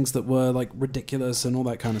certain things that were like ridiculous and all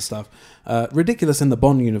that kind of stuff. Ridiculous in the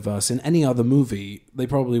Bond universe. In any other movie, they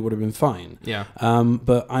probably would have been fine. Yeah.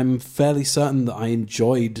 But I'm fairly certain that I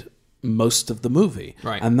enjoyed most of the movie.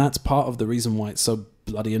 Right. And that's part of the reason why it's so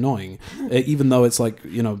bloody annoying. Even though it's like,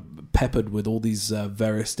 you know, peppered with all these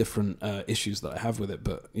various different issues that I have with it.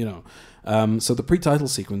 But, you know, so the pre-title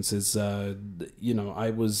sequence is, you know, I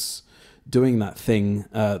was doing that thing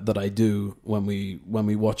that I do when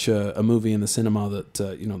we watch a movie in the cinema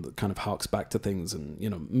that, you know, that kind of harks back to things and, you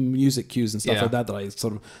know, music cues and stuff like that I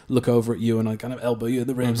sort of look over at you and I kind of elbow you in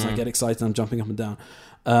the ribs and I get excited and I'm jumping up and down.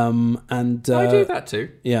 And I do that too.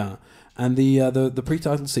 Yeah. And the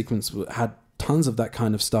pre-title sequence had tons of that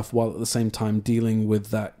kind of stuff while at the same time dealing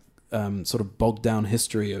with that sort of bogged down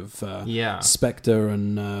history of Spectre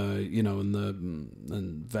and you know,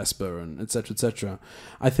 and Vesper and etc. etc.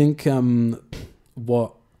 I think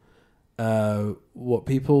what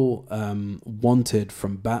people wanted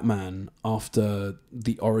from Batman after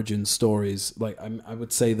the origin stories, like I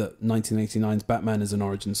would say that 1989's Batman is an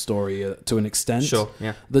origin story to an extent,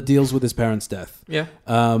 that deals with his parents' death. Yeah.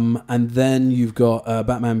 And then you've got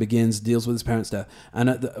Batman Begins, deals with his parents' death,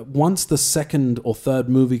 and once the second or third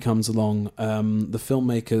movie comes along, the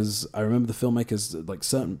filmmakers, I remember the filmmakers, like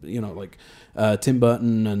certain, you know, like Tim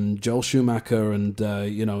Burton and Joel Schumacher and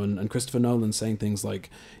you know, and Christopher Nolan saying things like,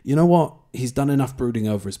 you know what, he's done enough brooding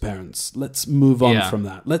over his parents. Let's move on from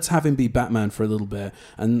that. Let's have him be Batman for a little bit,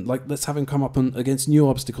 and like let's have him come up against new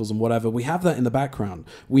obstacles and whatever. We have that in the background.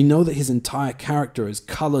 We know that his entire character is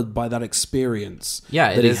colored by that experience. Yeah,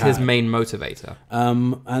 it is his main motivator.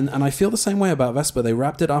 And I feel the same way about Vesper. They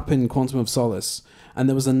wrapped it up in Quantum of Solace, and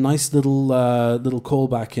there was a nice little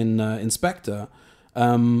callback in Spectre.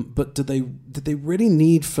 But did they really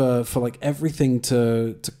need for like everything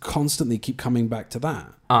to constantly keep coming back to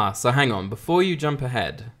that? So hang on, before you jump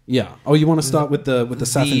ahead. Yeah. Oh, you want to start with the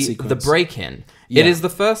Safin sequence? The break-in. Yeah. It is the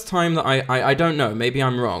first time that I don't know, maybe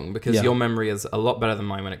I'm wrong, because your memory is a lot better than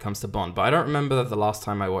mine when it comes to Bond, but I don't remember the last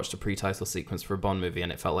time I watched a pre-title sequence for a Bond movie and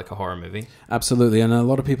it felt like a horror movie. Absolutely, and a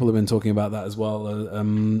lot of people have been talking about that as well.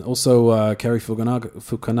 Also, Kerry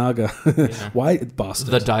Fukunaga. Why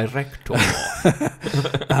bastard? The director.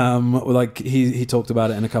 Like he talked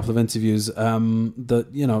about it in a couple of interviews. That,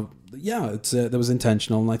 you know, that was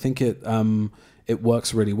intentional, and I think it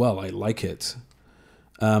works really well. I like it.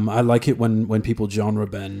 I like it when people genre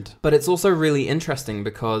bend. But it's also really interesting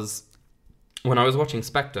because when I was watching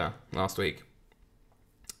Spectre last week,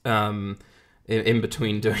 in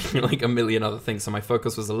between doing like a million other things, so my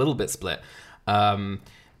focus was a little bit split.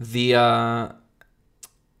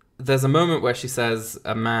 There's a moment where she says,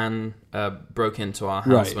 a man broke into our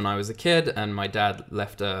house when I was a kid, and my dad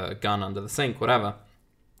left a gun under the sink, whatever.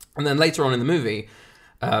 And then later on in the movie,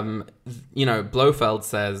 you know, Blofeld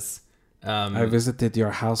says, I visited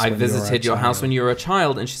your house when you were a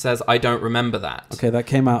child, and she says, I don't remember that. Okay, that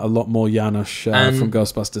came out a lot more Janusz from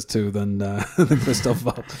Ghostbusters 2 than Christoph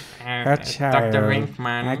Waltz. A child. Dr.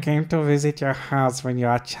 Winkman. I came to visit your house when you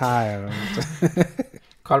were a child.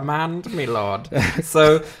 Command me, Lord.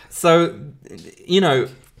 So you know,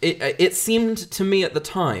 it seemed to me at the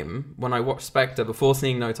time when I watched Spectre before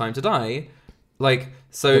seeing No Time to Die, like,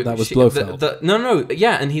 so that was Blofeld.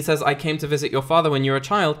 And he says, I came to visit your father when you were a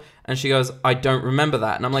child, and she goes, I don't remember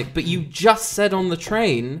that. And I'm like, but you just said on the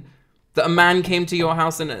train that a man came to your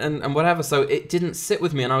house and whatever, so it didn't sit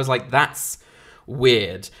with me, and I was like, that's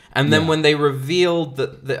weird. And then when they revealed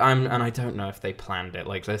that and I don't know if they planned it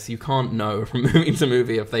like this, you can't know from movie to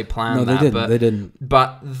movie if they planned that. They didn't.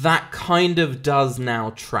 But that kind of does now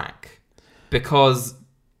track, because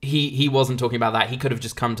he wasn't talking about that. He could have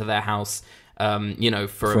just come to their house, you know,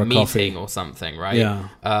 for a meeting coffee or something, right? Yeah.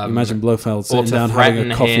 Imagine Blofeld sitting down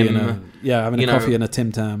having a coffee coffee and a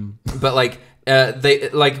Tim Tam. But like, they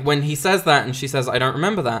like when he says that and she says, I don't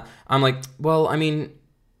remember that. I'm like, well, I mean,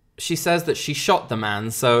 she says that she shot the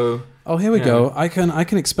man, so Oh, here we Yeah. go. I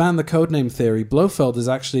can expand the codename theory. Blofeld is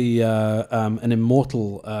actually an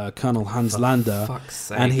immortal Colonel Hans Lander, Fuck's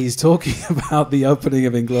sake. and he's talking about the opening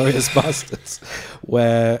of Inglourious Bastards,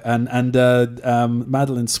 where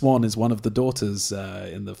Madeline Swan is one of the daughters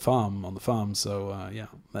on the farm. So yeah,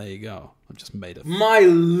 there you go. I've just made it. My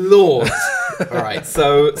lord! All right,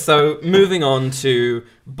 so moving on to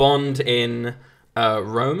Bond in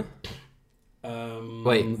Rome.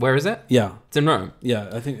 Wait, where is it? Yeah, It's in Rome. yeah.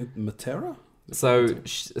 I think Matera. So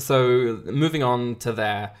moving on to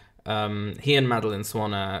there, he and Madeline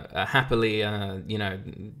Swan are happily,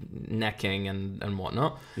 necking and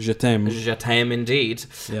whatnot. Je t'aime. Je t'aime indeed.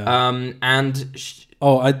 Yeah. And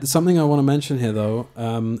Something I want to mention here though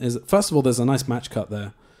is first of all, there's a nice match cut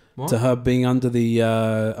there. What? To her being under the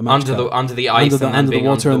a match under cut. the ice and then under the being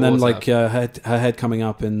water, under and the then water. like her head coming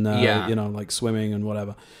up in Yeah. like swimming and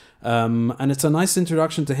whatever. And it's a nice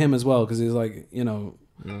introduction to him as well because he's like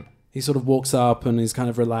he sort of walks up and he's kind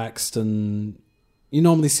of relaxed, and you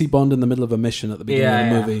normally see Bond in the middle of a mission at the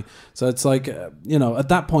beginning of the movie, so it's like at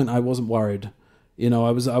that point I wasn't worried. I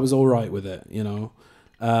was all right with it.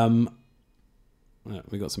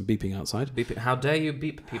 We got some beeping outside. Beep it. How dare you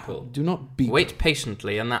beep people? Do not beep. Wait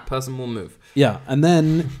patiently, and that person will move. Yeah, and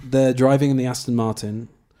then they're driving in the Aston Martin,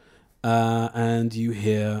 and you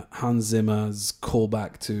hear Hans Zimmer's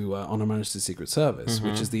callback to On Her Majesty's Secret Service,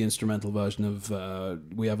 which is the instrumental version of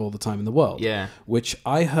We Have All the Time in the World. Yeah. Which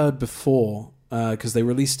I heard before, because they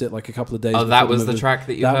released it like a couple of days Oh, before that was movie. the track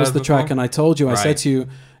that you That heard was the before? track, and I told you, I said Right. to you,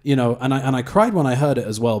 and I cried when I heard it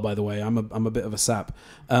as well, by the way. I'm a bit of a sap.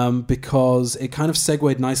 Because it kind of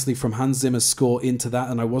segued nicely from Hans Zimmer's score into that,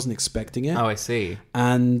 and I wasn't expecting it. Oh, I see.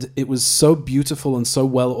 And it was so beautiful and so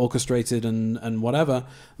well orchestrated and whatever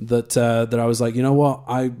that I was like, you know what,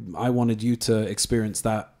 I wanted you to experience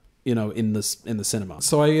that, in the cinema.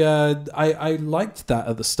 So I liked that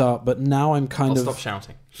at the start, but now I'm kind I'll of stop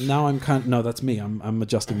shouting. now I'm kind no, that's me. I'm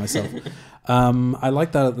adjusting myself. I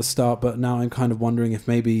like that at the start, but now I'm kind of wondering if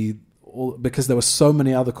maybe because there were so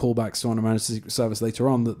many other callbacks to On Her Majesty's Secret Service later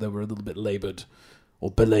on that they were a little bit labored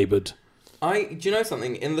or belabored. Do you know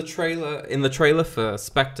something? In the trailer for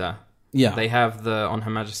Spectre, Yeah. they have the On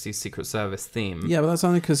Her Majesty's Secret Service theme. Yeah, but that's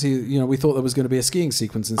only because we thought there was going to be a skiing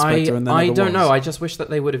sequence in Spectre, and then I never don't was. know. I just wish that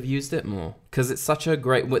they would have used it more because it's such a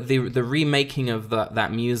great. The remaking of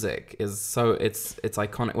that music is so it's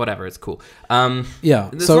iconic. Whatever, it's cool. Yeah,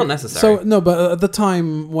 it's not necessary. So no, but at the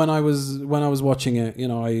time when I was watching it,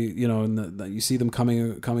 and you see them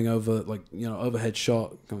coming over, like overhead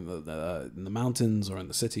shot in the mountains or in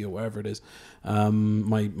the city or wherever it is.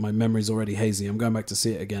 My memory's already hazy. I'm going back to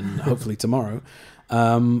see it again, hopefully tomorrow.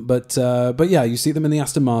 But yeah, you see them in the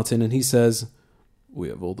Aston Martin, and he says, "We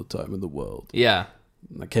have all the time in the world." Yeah,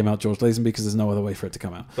 And that came out George Lazenby because there's no other way for it to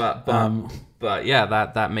come out. but yeah,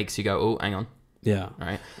 that makes you go, oh, hang on, Yeah.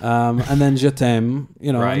 right? And then Je t'aime,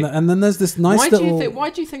 Right. and then there's this nice Why little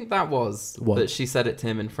do you think that was What? that she said it to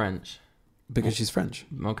him in French? because she's French.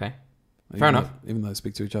 Okay, fair enough. Even though they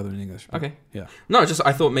speak to each other in English. But Okay. Yeah. No, just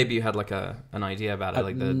I thought maybe you had like an idea about it,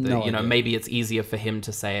 like no idea. maybe it's easier for him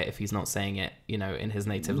to say it if he's not saying it, in his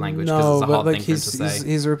native language No, because it's a but hard like thing for him to say.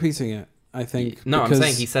 he's repeating it. I think. No, because- I'm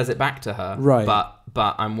saying he says it back to her, Right.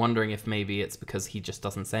 But I'm wondering if maybe it's because he just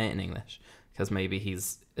doesn't say it in English, because maybe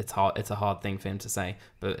it's a hard thing for him to say,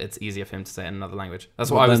 but it's easier for him to say it in another language. That's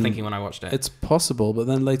what But I was then thinking when I watched it. It's possible, but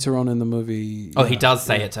then later on in the movie. He does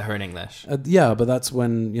say it to her in English. Yeah, but that's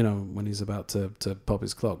when when he's about to pop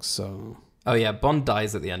his clogs. So Oh yeah, Bond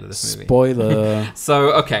dies at the end of this movie. spoiler.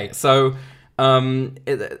 So okay,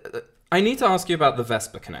 I need to ask you about the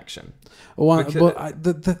Vesper connection. One,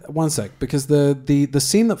 Because- one sec, because the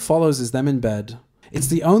scene that follows is them in bed. It's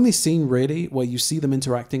the only scene really where you see them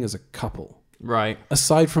interacting as a couple, Right.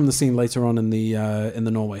 aside from the scene later on in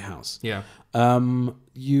the Norway house. Yeah.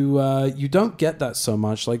 You don't get that so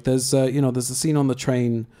much. Like there's a scene on the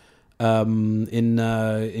train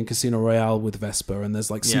in Casino Royale with Vesper, and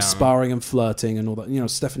there's like some Yeah. sparring and flirting and all that.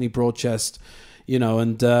 Stephanie Broadchest,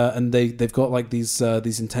 and they've got like these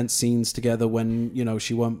intense scenes together when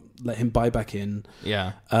she won't let him buy back in.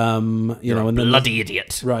 Yeah. And then bloody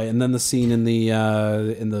idiot. right, and then the scene in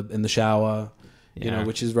the shower. Yeah.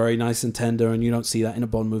 Which is very nice and tender, and you don't see that in a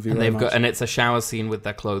Bond movie. And very they've got, much. and it's a shower scene with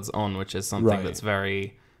their clothes on, which is something Right. that's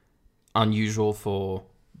very unusual for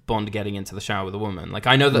Bond getting into the shower with a woman. Like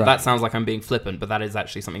I know that Right. that sounds like I'm being flippant, but that is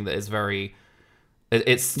actually something that is very.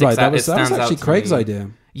 It sticks Right, out. that was it stands actually out to Craig's me. idea.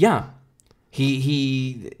 Yeah,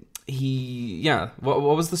 he. Yeah. What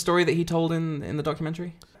was the story that he told in the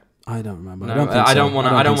documentary? I don't remember. No, I don't think I so. don't want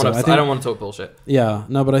to. I don't want to. I don't want to talk bullshit. Yeah,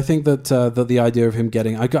 no, but I think that that the idea of him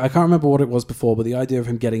getting I can't remember what it was before, but the idea of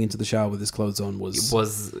him getting into the shower with his clothes on was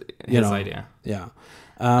His idea. Yeah.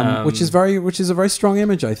 Which is a very strong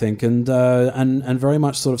image, I think, and very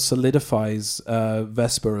much sort of solidifies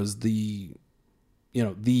Vesper as the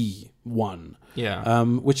one. Yeah.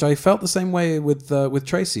 Which I felt the same way with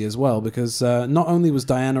Tracy as well, because not only was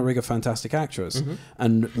Diana Rigg a fantastic actress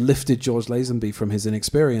and lifted George Lazenby from his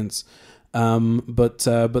inexperience, but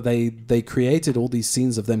they created all these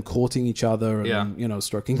scenes of them courting each other and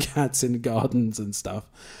stroking cats in gardens and stuff.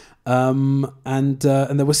 And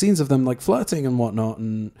there were scenes of them like flirting and whatnot,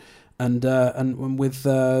 and with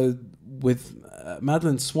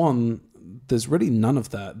Madeline Swan, there's really none of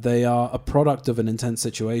that. They are a product of an intense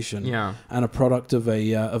situation, and a product of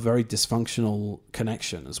a very dysfunctional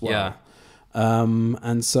connection as well. Yeah.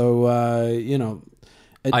 And so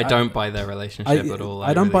I don't buy their relationship at all.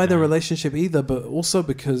 I don't buy their relationship either, but also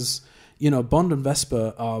because Bond and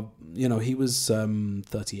Vesper are he was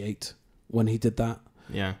 38 when he did that.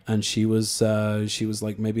 Yeah, and she was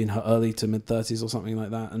like maybe in her early to mid 30s or something like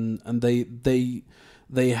that, and they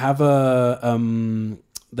have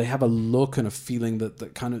a look and a feeling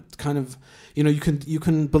that kind of you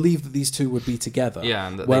can believe that these two would be together. Yeah,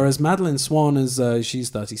 whereas Madeline Swan is she's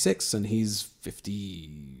 36 and he's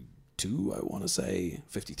 52, I want to say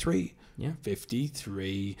 53. Yeah,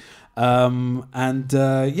 53. So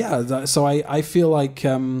I feel like.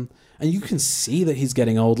 And you can see that he's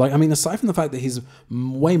getting old. Like, I mean, aside from the fact that he's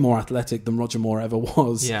way more athletic than Roger Moore ever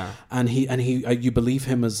was, and you believe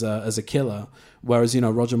him as a killer, whereas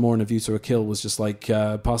Roger Moore in A View to a Kill was just like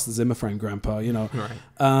past the Zimmer frame grandpa, Right.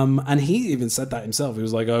 And he even said that himself. He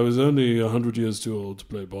was like, I was only 100 years too old to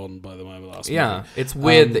play Bond by the time of the last movie. It's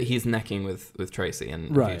weird that he's necking with Tracy in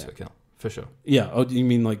A View to a Kill, for sure. Yeah. Oh, you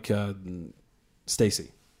mean like Stacy?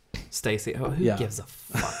 Stacy. Oh, who gives a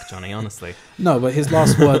fuck, Johnny? Honestly. No, but his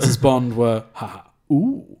last words as Bond were "haha,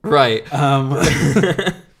 ooh." Right.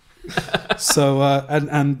 So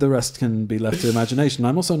and the rest can be left to imagination.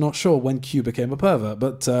 I'm also not sure when Q became a pervert,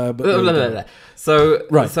 but So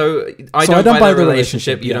right. So I don't buy the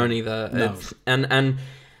relationship. You don't either. No.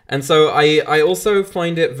 And so I also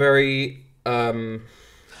find it very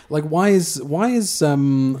like why is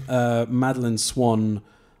Madeline Swan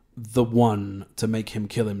the one to make him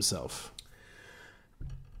kill himself?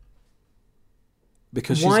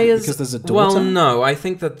 Because there's a daughter? Well, no. I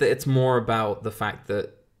think that it's more about the fact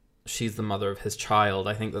that she's the mother of his child.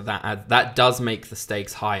 I think that does make the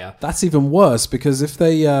stakes higher. That's even worse, because if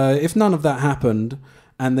if none of that happened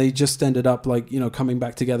and they just ended up like coming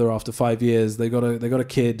back together after 5 years, they got a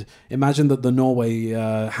kid. Imagine that the Norway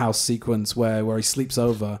house sequence where he sleeps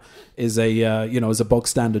over is a bog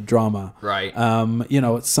standard drama, right?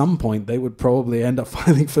 At some point they would probably end up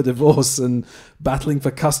filing for divorce and battling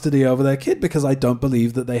for custody over their kid, because I don't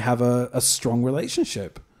believe that they have a strong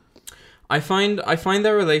relationship. I find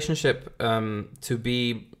their relationship to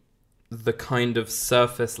be the kind of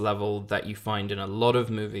surface level that you find in a lot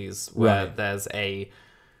of movies where there's a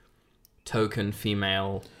token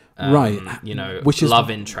female,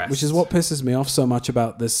 love interest, which is what pisses me off so much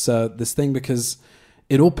about this thing, because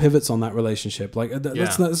it all pivots on that relationship. Like,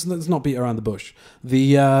 let's not beat around the bush.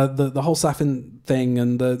 The whole Safin thing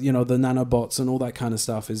and the nanobots and all that kind of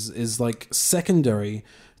stuff is like secondary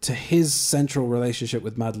to his central relationship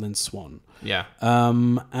with Madeline Swan. Yeah. I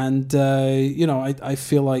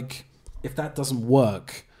feel like if that doesn't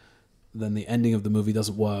work, then the ending of the movie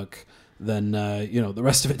doesn't work. Then the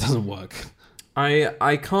rest of it doesn't work.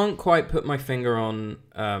 I can't quite put my finger on.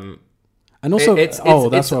 And also, that's what I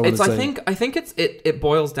want to say. I think it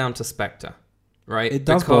boils down to Spectre, right? It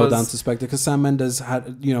does boil down to Spectre, because Sam Mendes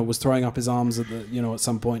was throwing up his arms at at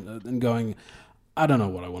some point and going, I don't know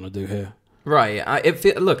what I want to do here. Right.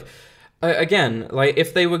 Again, like,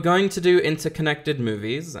 if they were going to do interconnected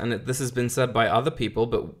movies, and this has been said by other people,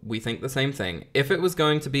 but we think the same thing. If it was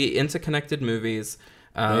going to be interconnected movies,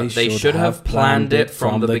 they should have planned it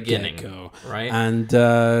from the beginning, get-go. Right? And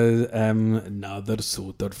another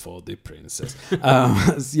suitor for the princess.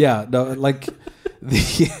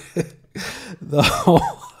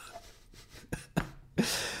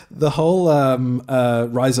 The whole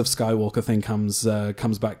Rise of Skywalker thing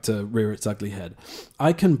comes back to rear its ugly head.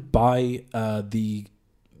 I can buy the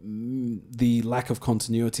lack of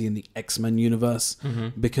continuity in the X-Men universe,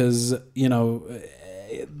 because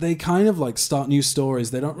they kind of like start new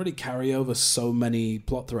stories. They don't really carry over so many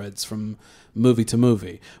plot threads from movie to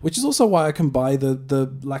movie, which is also why I can buy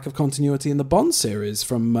the lack of continuity in the Bond series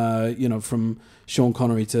from Sean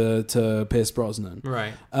Connery to Pierce Brosnan.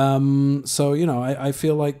 Right. So I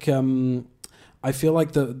feel like I feel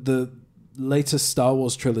like the latest Star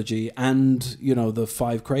Wars trilogy and, you know, the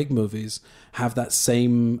 5 Craig movies have that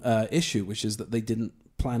same issue, which is that they didn't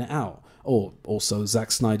plan it out. Or also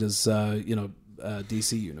Zack Snyder's,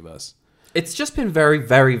 DC universe. It's just been very,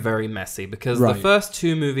 very, very messy because Right. the first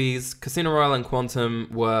 2 movies, Casino Royale and Quantum,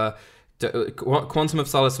 were... Quantum of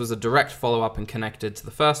Solace was a direct follow-up and connected to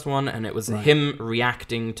the first one, and it was Right. him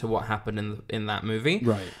reacting to what happened in that movie.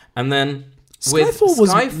 Right. And then Skyfall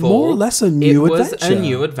was more or less a new adventure. It was a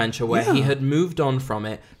new adventure where he Yeah. had moved on from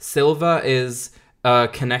it. Silva is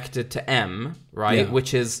connected to M, right? Yeah.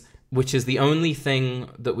 Which is the only thing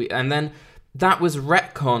that we... And then that was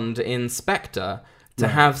retconned in Spectre to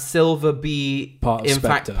Right. have Silva be, Part of in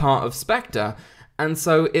Spectre. fact, part of Spectre. And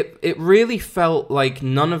so it really felt like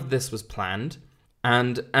none of this was planned.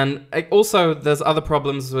 And also, there's other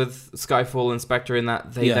problems with Skyfall and Spectre in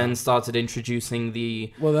that they Yeah. then started introducing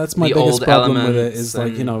the... Well, that's my the biggest old problem with it elements is, like,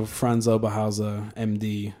 and- you know, Franz Oberhauser,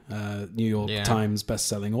 MD, New York Yeah. Times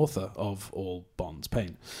best-selling author of all Bond's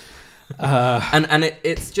pain. And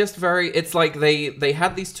it's just very... It's like they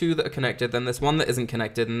had these 2 that are connected, then this one that isn't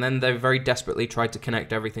connected, and then they very desperately tried to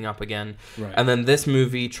connect everything up again. Right. And then this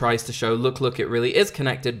movie tries to show, look, it really is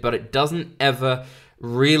connected, but it doesn't ever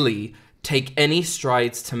really take any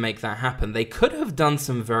strides to make that happen. They could have done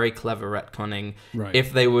some very clever retconning Right.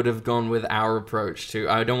 if they would have gone with our approach to...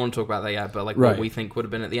 I don't want to talk about that yet, but like Right. what we think would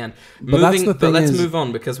have been at the end. But that's the thing let's is- move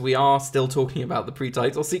on because we are still talking about the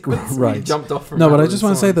pre-title sequence. Right. We jumped off from No, but I that just and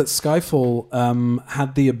want to so say on. that Skyfall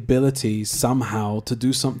had the ability somehow to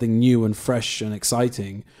do something new and fresh and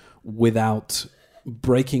exciting without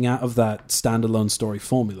breaking out of that standalone story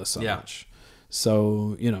formula so Yeah. much.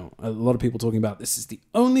 So, you know, a lot of people talking about this is the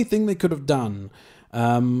only thing they could have done.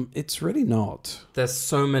 It's really not. There's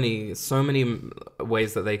so many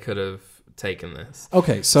ways that they could have taken this.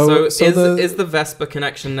 Okay, so is the Vespa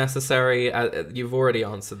connection necessary? You've already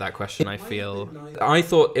answered that question, I feel. I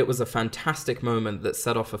thought it was a fantastic moment that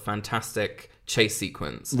set off a fantastic chase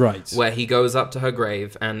sequence. Right. Where he goes up to her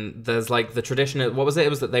grave and there's like the tradition... What was it? It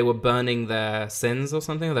was that they were burning their sins or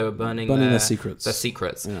something? Or they were burning their secrets. Their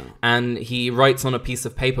secrets. Yeah. And he writes on a piece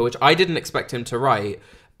of paper, which I didn't expect him to write,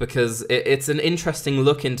 because it's an interesting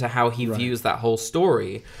look into how he views that whole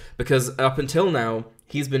story. Because up until now,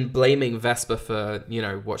 he's been blaming Vespa for, you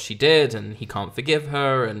know, what she did, and he can't forgive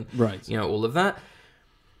her, and, Right. you know, all of that.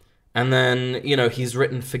 And then, you know, he's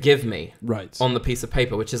written "forgive me" Right. on the piece of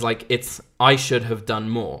paper, which is like, I should have done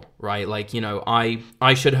more, right? Like, you know,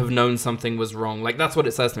 I should have known something was wrong. Like, that's what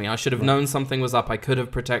it says to me. I should have known something was up. I could have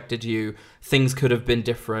protected you. Things could have been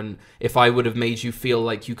different if I would have made you feel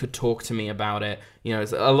like you could talk to me about it. You know,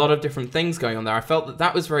 there's a lot of different things going on there. I felt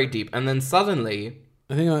that was very deep. And then suddenly...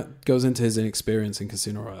 I think that goes into his inexperience in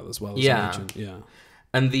Casino Royale as well as Yeah. an agent. Yeah.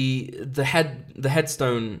 And the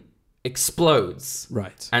headstone explodes.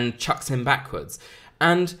 Right. And chucks him backwards.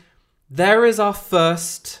 And there is our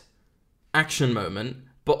first action moment,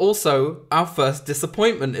 but also our first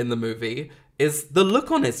disappointment in the movie is the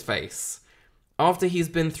look on his face after he's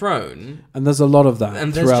been thrown. And there's a lot of that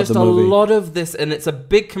And there's throughout just the a movie. lot of this, and it's a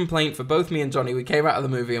big complaint for both me and Johnny. We came out of the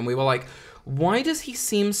movie and we were like, why does he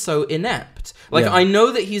seem so inept? Like, Yeah. I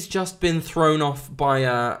know that he's just been thrown off by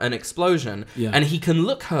an explosion, Yeah. and he can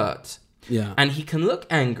look hurt, Yeah. and he can look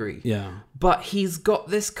angry. Yeah. But he's got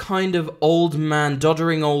this kind of old man,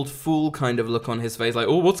 doddering old fool kind of look on his face, like,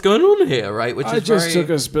 oh, what's going on here, right? Which is very...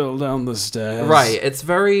 a spill down the stairs. Right, it's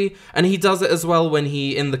very... And he does it as well when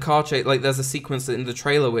he, in the car chase, like, there's a sequence in the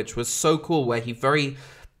trailer which was so cool, where he very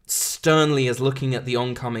sternly is looking at the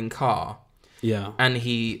oncoming car, Yeah. and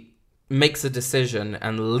he makes a decision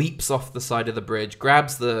and leaps off the side of the bridge,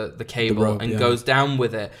 grabs the cable, rope, and yeah. goes down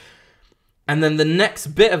with it. And then the next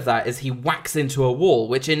bit of that is he whacks into a wall,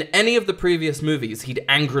 which in any of the previous movies, he'd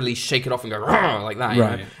angrily shake it off and go, "Rah!" like that. You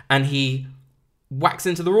Right. know? And he whacks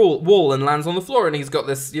into the wall and lands on the floor, and he's got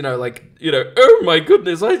this, you know, like, you know, oh my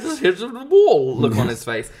goodness, I just hit the wall look on his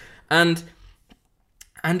face. And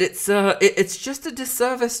it's just a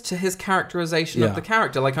disservice to his characterization Yeah. of the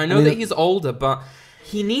character. Like, I know mean, that he's older, but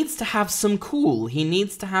he needs to have some cool. He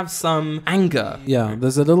needs to have some anger. Yeah,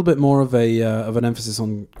 there's a little bit more of an emphasis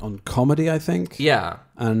on comedy, I think. Yeah.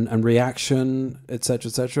 And reaction, etc.,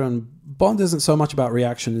 etc. And Bond isn't so much about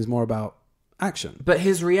reaction; he's more about action. But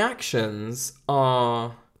his reactions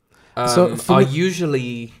are So, for me-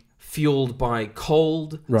 usually fueled by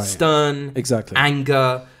cold, Right. stern, Exactly.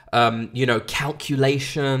 anger,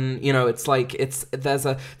 calculation. It's like there's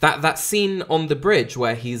that scene on the bridge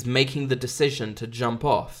where he's making the decision to jump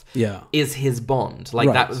off. Yeah, is his Bond, like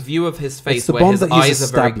Right. that view of his face the where Bond his that he's eyes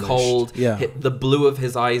are very established. cold. Yeah. The blue of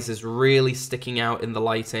his eyes is really sticking out in the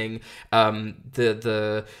lighting.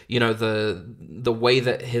 The way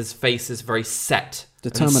that his face is very set.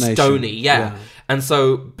 Determination. And stony, yeah. Yeah. And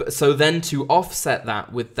so then to offset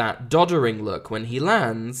that with that doddering look when he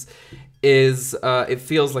lands is it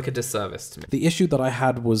feels like a disservice to me. The issue that I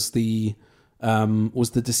had was the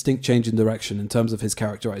distinct change in direction in terms of his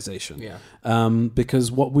characterization. Yeah. Because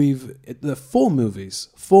the four movies.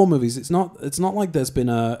 It's not like there's been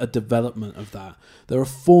a development of that. There are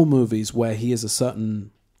 4 movies where he is a certain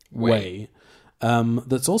way.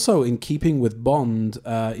 That's also in keeping with Bond.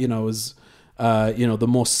 As the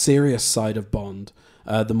more serious side of Bond.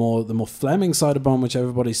 The more Fleming side of Bond, which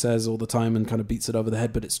everybody says all the time and kind of beats it over the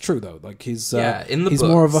head, but it's true though. Like he's in the he's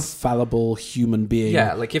books, more of a fallible human being.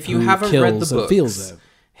 Yeah, like if you who haven't read the kills and feels books, it.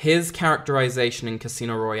 his characterization in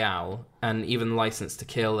Casino Royale and even License to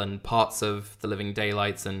Kill and parts of The Living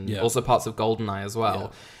Daylights and also parts of GoldenEye as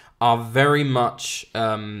well are very much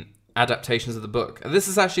adaptations of the book. This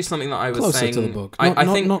is actually something that I was Closer saying to the book. I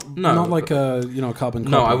think not like a carbon copy.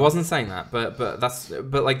 No, I wasn't saying that, but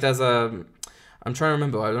like there's I'm trying to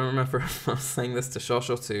remember. I don't remember if I was saying this to Shosh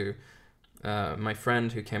or to my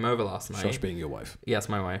friend who came over last night. Shosh being your wife. Yes,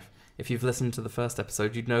 my wife. If you've listened to the first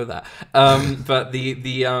episode, you'd know that. But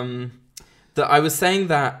I was saying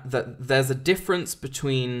that there's a difference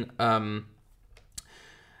between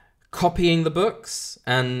copying the books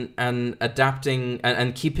and adapting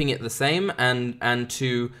and keeping it the same and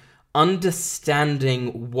to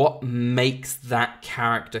understanding what makes that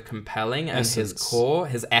character compelling and his core,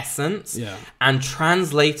 his essence, and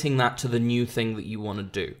translating that to the new thing that you want to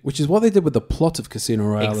do. Which is what they did with the plot of Casino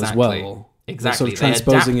Royale as well. Exactly. Sort of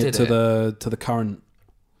transposing it to adapted the current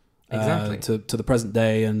to the present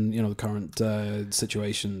day and the current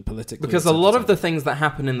situation politically. Because a lot of the things that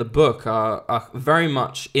happen in the book are very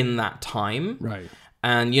much in that time. Right.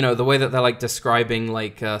 And the way that they're like describing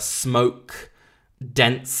like smoke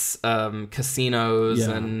dense casinos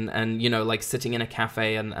and like sitting in a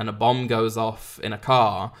cafe and a bomb goes off in a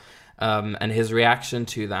car, and his reaction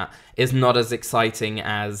to that is not as exciting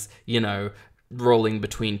as rolling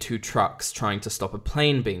between 2 trucks trying to stop a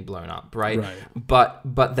plane being blown up, right?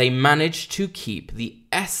 But they managed to keep the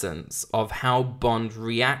essence of how Bond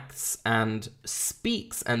reacts and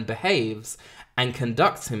speaks and behaves and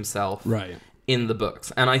conducts himself in the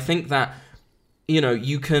books. And I think that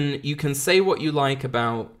you can say what you like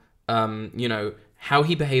about how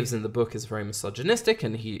he behaves in the book is very misogynistic,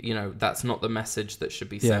 and he that's not the message that should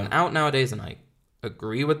be sent out nowadays, and I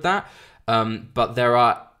agree with that. But there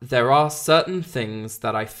are certain things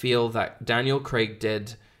that I feel that Daniel Craig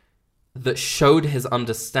did that showed his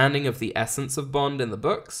understanding of the essence of Bond in the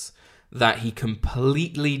books that he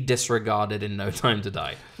completely disregarded in No Time to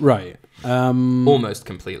Die. Right. Almost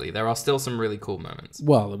completely. There are still some really cool moments.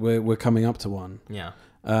 Well, we're coming up to one. Yeah.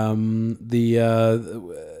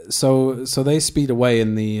 So they speed away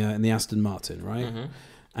in the Aston Martin, right? Mm-hmm.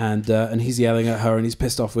 And he's yelling at her and he's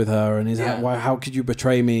pissed off with her and he's how could you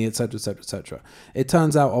betray me, etc., etc., etc. It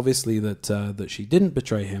turns out obviously that she didn't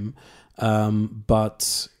betray him,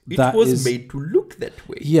 but it was made to look that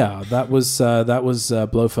way. Yeah, that was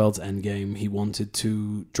Blofeld's endgame. He wanted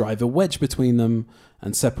to drive a wedge between them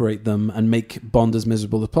and separate them and make Bond as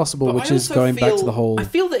miserable as possible, but which is going back to the whole... I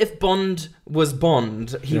feel that if Bond was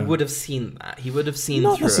Bond, he would have seen that. He would have seen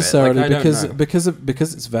not through necessarily, it. Like, because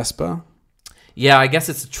it's Vesper. Yeah, I guess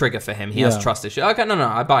it's a trigger for him. He has trust issues. Okay, no,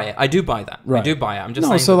 I buy it. I do buy that. Right. I do buy it. I'm just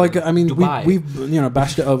no. saying. So like, I mean, we've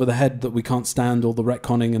bashed it over the head that we can't stand all the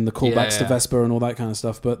retconning and the callbacks to Vesper and all that kind of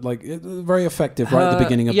stuff. But like, very effective right at the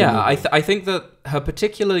beginning of the movie. I think that her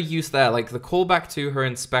particular use there, like the callback to her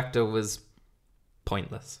inspector, was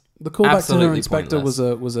pointless. The callback to her inspector was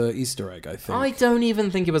a Easter egg, I think. I don't even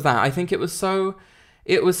think it was that. I think it was so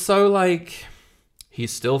like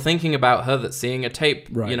he's still thinking about her that seeing a tape,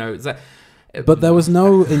 But there was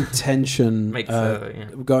no intention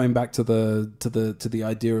going back to the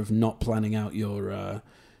idea of not planning out your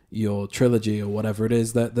trilogy or whatever it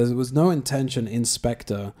is. That there was no intention in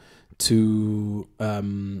Spectre to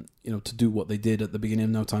to do what they did at the beginning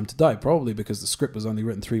of No Time to Die, probably because the script was only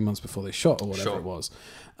written 3 months before they shot or whatever it was.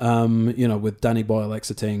 With Danny Boyle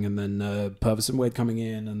exiting and then Purvis and Wade coming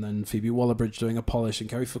in and then Phoebe Waller-Bridge doing a polish and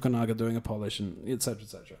Kerry Fukunaga doing a polish and etc.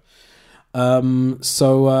 etc.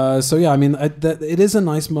 So yeah, I mean, it is a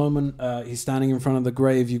nice moment. He's standing in front of the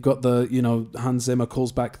grave. You've got the Hans Zimmer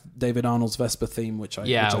calls back David Arnold's Vesper theme, which I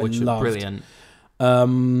was loved. Brilliant.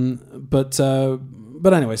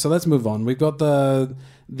 But anyway, so let's move on. We've got the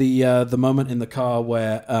moment in the car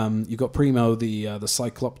where you got Primo, the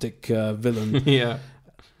cycloptic villain. Yeah.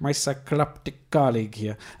 My cycloptic colleague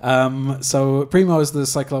here. So Primo is the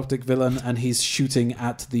cycloptic villain, and he's shooting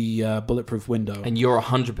at the bulletproof window. And you're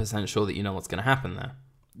 100% sure that you know what's going to happen there.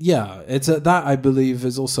 Yeah, it's that I believe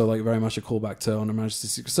is also like very much a callback to On Her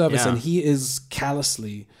Majesty's Secret Service, and he is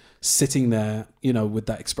callously sitting there, with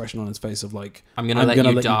that expression on his face of like, I'm gonna let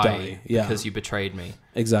you die because you betrayed me.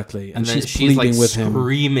 Exactly, and then she's pleading like with him,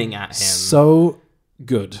 screaming at him. So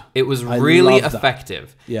good. It was really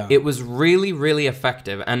effective. Yeah, it was really, really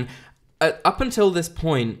effective. And up until this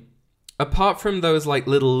point, apart from those like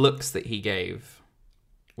little looks that he gave,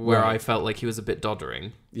 where I felt like he was a bit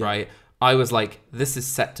doddering, right? I was like, this is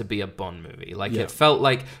set to be a Bond movie. Like, it felt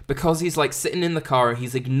like, because he's, like, sitting in the car,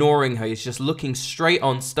 he's ignoring her, he's just looking straight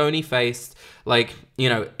on, stony-faced. Like,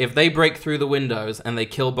 if they break through the windows and they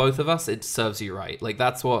kill both of us, it serves you right. Like,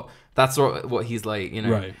 that's what he's like,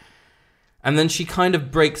 Right. And then she kind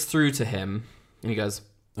of breaks through to him, and he goes,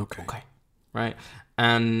 okay. Right?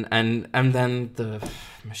 And then the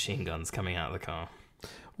machine gun's coming out of the car.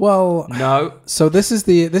 Well, no. So this is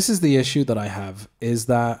the issue that I have, is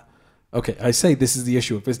that, okay, I say this is the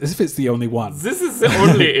issue as if it's the only one. This is the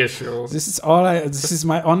only issue. This is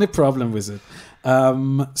my only problem with it.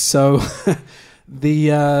 So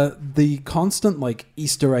the constant like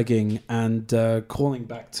Easter egging and calling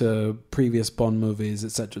back to previous Bond movies,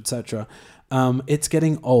 etc., it's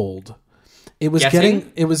getting old. It was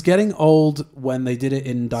getting old when they did it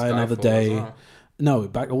in Die Another Day. Well.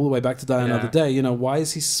 No, all the way back to Die Another Day. Why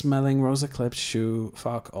is he smelling Rosa Klemp's shoe?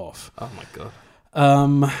 Fuck off. Oh my god.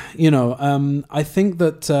 I think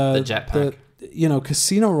that the jetpack.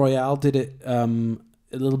 Casino Royale did it a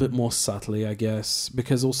little bit more subtly, I guess,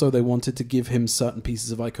 because also they wanted to give him certain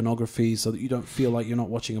pieces of iconography so that you don't feel like you're not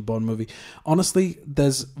watching a Bond movie. Honestly,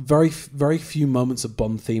 there's very, very few moments of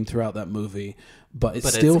Bond theme throughout that movie, but it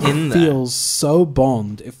still feels so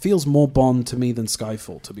Bond. It feels more Bond to me than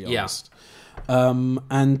Skyfall, to be honest. And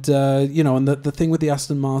the thing with the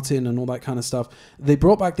Aston Martin and all that kind of stuff, they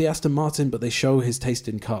brought back the Aston Martin, but they show his taste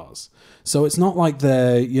in cars. So it's not like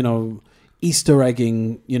they're, Easter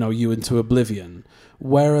egging, you into oblivion.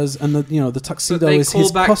 Whereas, and the tuxedo is his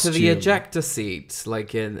costume. They call back to the ejector seat,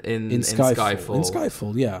 like in Skyfall. In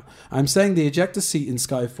Skyfall, yeah. I'm saying the ejector seat in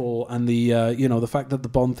Skyfall, and the fact that the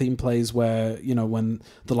Bond theme plays where when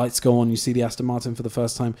the lights go on, you see the Aston Martin for the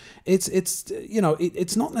first time. It's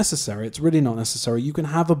not necessary. It's really not necessary. You can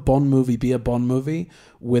have a Bond movie be a Bond movie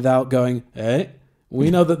without going, hey. We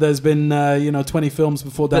know that there's been 20 films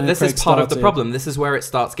before Daniel Craig started. But this is part of the problem. This is where it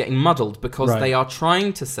starts getting muddled, because they are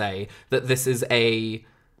trying to say that this is a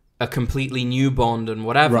completely new Bond and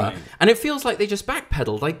whatever. Right. And it feels like they just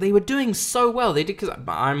backpedaled. Like, they were doing so well. They did, because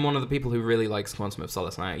I'm one of the people who really likes Quantum of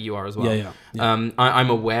Solace, and you are as well. Yeah. I'm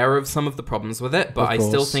aware of some I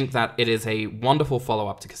still think that it is a wonderful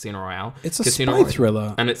follow-up to Casino Royale. It's a spy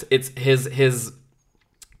thriller. And it's his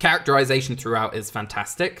characterization throughout is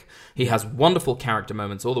fantastic. He has wonderful character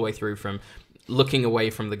moments all the way through, from looking away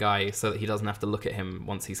from the guy so that he doesn't have to look at him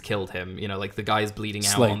once he's killed him. Like the guy's bleeding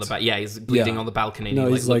out on the back. Yeah, he's bleeding on the balcony. No,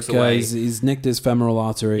 he's looks away. He's nicked his femoral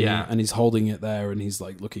artery, and he's holding it there, and he's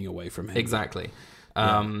like looking away from him. Exactly.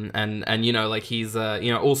 And like he's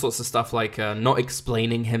all sorts of stuff, like not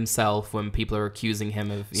explaining himself when people are accusing him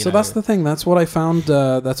of that's the thing. That's what I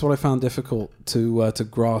found difficult to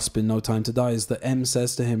grasp in No Time to Die, is that M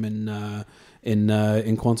says to him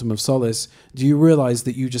in Quantum of Solace, do you realize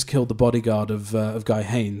that you just killed the bodyguard of Guy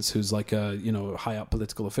Haines, who's like a high up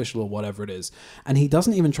political official or whatever it is? And he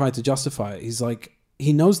doesn't even try to justify it. He's like,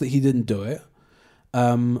 he knows that he didn't do it,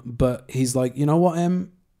 but he's like, you know what,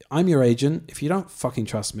 M, I'm your agent. If you don't fucking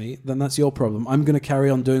trust me, then that's your problem. I'm going to carry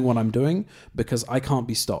on doing what I'm doing because I can't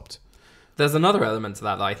be stopped. There's another element to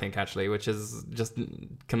that I think, actually, which is just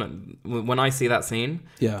when I see that scene,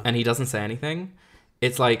 and he doesn't say anything,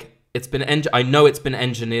 it's like, I know it's been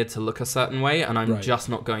engineered to look a certain way, and I'm just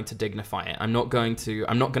not going to dignify it. I'm not going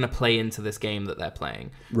to play into this game that they're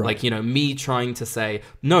playing. Right. Like, me trying to say,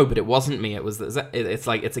 no, but it wasn't me. It was, it's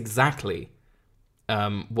like, it's exactly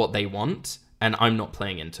what they want, and I'm not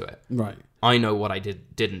playing into it. Right. I know what I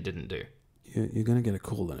didn't do. You're going to get a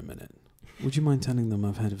call in a minute. Would you mind telling them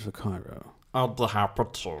I've headed for Cairo? I'll be happy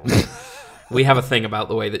to. We have a thing about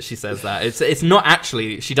the way that she says that. It's not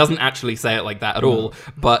actually, she doesn't actually say it like that at all,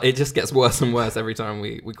 but it just gets worse and worse every time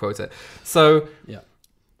we quote it. So,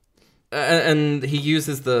 and he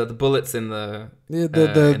uses the bullets in the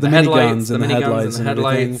miniguns and the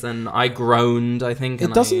headlights and I groaned. I think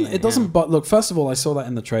it doesn't. But look, first of all, I saw that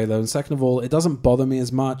in the trailer, and second of all, it doesn't bother me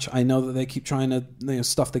as much. I know that they keep trying to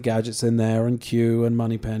stuff the gadgets in there, and Q and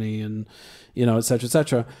Moneypenny, and etc.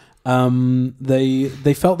 etc.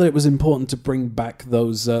 They felt that it was important to bring back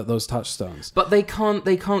those touchstones, but they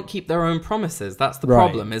can't keep their own promises. That's the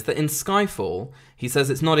problem. Is that in Skyfall he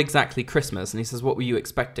says it's not exactly Christmas, and he says, "What were you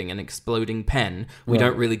expecting? An exploding pen?" We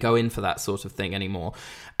don't really go in for that sort of thing anymore.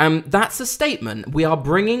 That's a statement. We are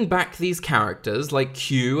bringing back these characters like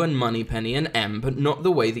Q and Moneypenny and M, but not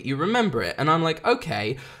the way that you remember it. And I'm like,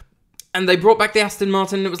 okay. And they brought back the Aston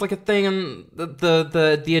Martin. It was like a thing, and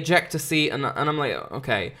the ejector seat, and I'm like,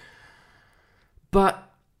 okay. But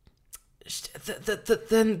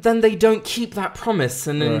then they don't keep that promise.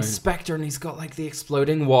 And then Spectre, and he's got like the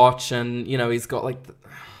exploding watch, and he's got like, and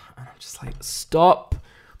I'm just like, stop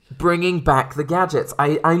bringing back the gadgets.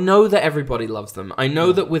 I know that everybody loves them. I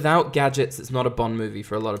know that without gadgets, it's not a Bond movie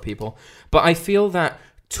for a lot of people. But I feel that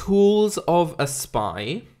tools of a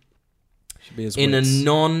spy should be in a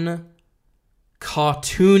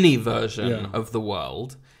non-cartoony version of the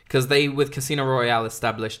world, because they with Casino Royale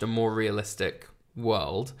established a more realistic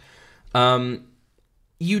world.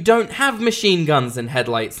 You don't have machine guns and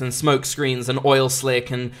headlights and smoke screens and oil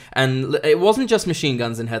slick and it wasn't just machine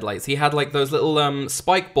guns and headlights. He had like those little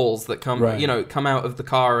spike balls that come out of the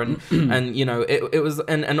car and it was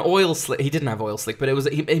an oil slick. He didn't have oil slick, but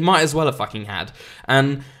he might as well have fucking had.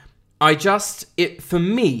 And it for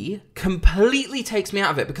me completely takes me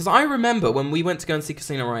out of it, because I remember when we went to go and see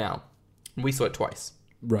Casino Royale, we saw it twice.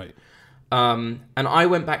 Right. And I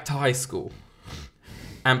went back to high school,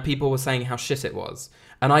 and people were saying how shit it was.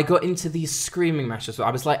 And I got into these screaming matches.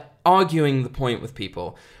 I was like arguing the point with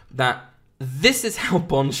people that this is how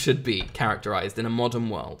Bond should be characterized in a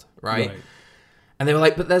modern world, right? And they were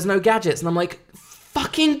like, but there's no gadgets. And I'm like,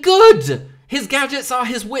 fucking good! His gadgets are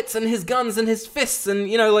his wits and his guns and his fists and,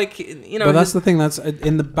 But that's the thing. That's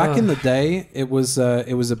in the day, it was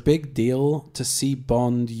a big deal to see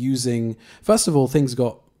Bond using... First of all, things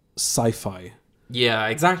got sci-fi. Yeah,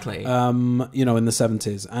 exactly. In the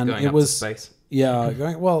 70s. And going it up was... to space. Yeah,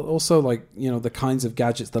 also like, the kinds of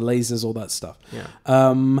gadgets, the lasers, all that stuff. Yeah.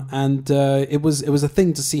 It was a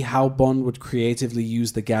thing to see how Bond would creatively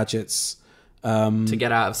use the gadgets to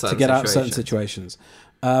get out of certain situations.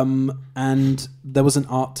 And there was an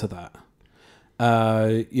art to that.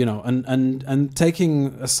 And taking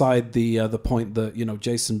aside the point that,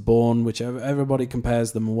 Jason Bourne, whichever everybody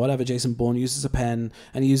compares them or whatever, Jason Bourne uses a pen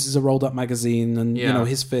and he uses a rolled up magazine and,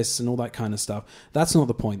 his fists and all that kind of stuff. That's not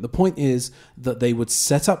the point. The point is that they would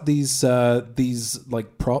set up these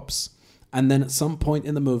like props, and then at some point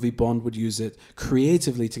in the movie, Bond would use it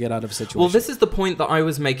creatively to get out of a situation. Well, this is the point that I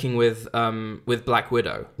was making with Black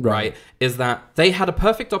Widow, right? Is that they had a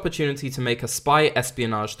perfect opportunity to make a spy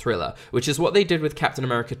espionage thriller, which is what they did with Captain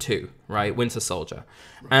America 2, right? Winter Soldier.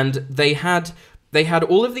 And they had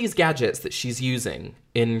all of these gadgets that she's using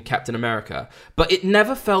in Captain America, but it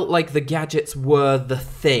never felt like the gadgets were the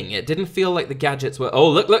thing. It didn't feel like the gadgets were, oh,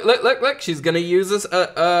 look, she's going to use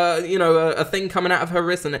a thing coming out of her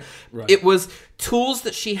wrist. And it was tools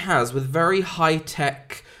that she has with very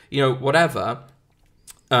high-tech, whatever,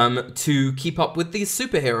 to keep up with these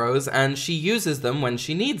superheroes, and she uses them when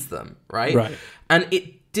she needs them, right? And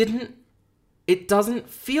it doesn't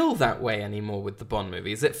feel that way anymore with the Bond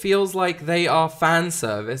movies. It feels like they are fan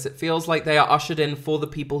service. It feels like they are ushered in for the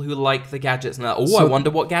people who like the gadgets. And I wonder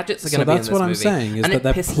what gadgets are going to be in this movie. So that's what I'm saying, is that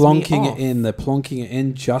they're plonking it in. They're plonking it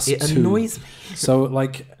in just to... It annoys me. So,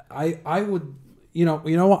 like, I would... You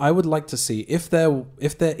know what I would like to see? If there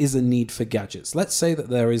is a need for gadgets, let's say that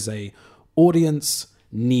there is a audience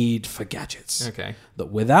need for gadgets. Okay. That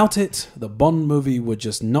without it, the Bond movie would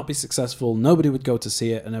just not be successful. Nobody would go to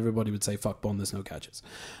see it, and everybody would say, fuck Bond, there's no gadgets.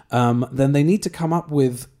 Then they need to come up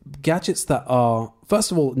with gadgets that are...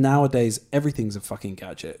 First of all, nowadays, everything's a fucking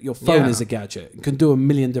gadget. Your phone is a gadget. It can do a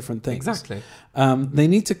million different things. Exactly. They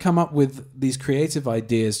need to come up with these creative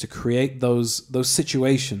ideas to create those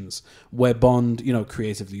situations where Bond,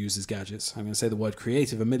 creatively uses gadgets. I'm going to say the word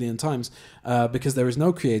creative a million times because there is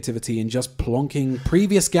no creativity in just plonking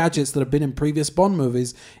previous gadgets that have been in previous Bond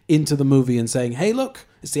movies into the movie and saying, hey, look,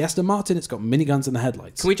 it's the Aston Martin, it's got miniguns in the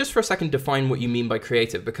headlights. Can we just for a second define what you mean by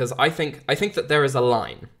creative? Because I think that there is a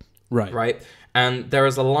line. Right? And there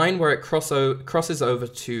is a line where it crosses over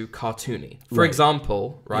to cartoony. For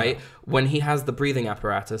example, when he has the breathing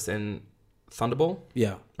apparatus in Thunderball,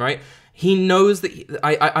 right? He knows that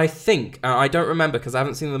I think I don't remember because I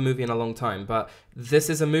haven't seen the movie in a long time, but this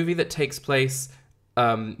is a movie that takes place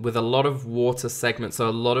with a lot of water segments.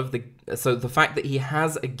 So the fact that he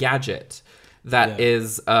has a gadget that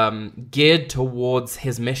is geared towards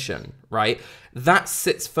his mission, right? That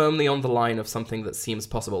sits firmly on the line of something that seems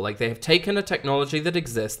possible. Like, they have taken a technology that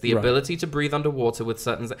exists, the ability to breathe underwater with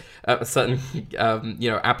certain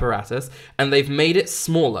apparatus, and they've made it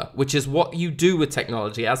smaller, which is what you do with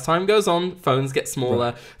technology. As time goes on, phones get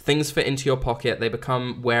smaller, things fit into your pocket, they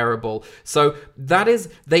become wearable. So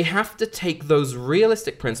they have to take those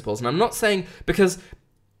realistic principles. And I'm not saying, because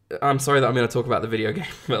I'm sorry that I'm going to talk about the video game,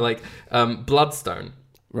 but like Bloodstone.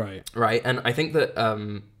 Right. And I think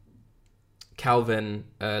that Calvin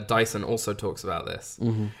Dyson also talks about this,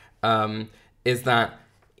 is that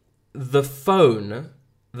the smartphone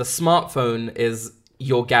is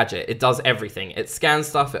your gadget. It does everything. It scans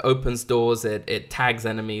stuff, it opens doors, it tags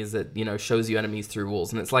enemies, it, shows you enemies through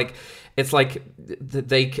walls. And it's like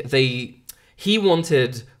he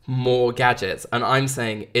wanted more gadgets, and I'm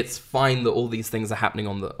saying it's fine that all these things are happening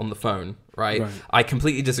on the phone, right? I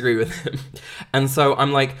completely disagree with him. And so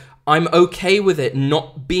I'm like, I'm okay with it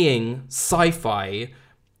not being sci-fi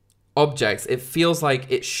objects. It feels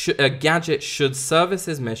like a gadget should service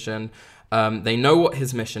his mission. They know what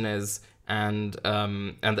his mission is, and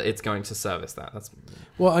that it's going to service that.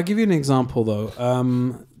 Well, I'll give you an example though.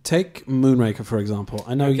 Take Moonraker, for example.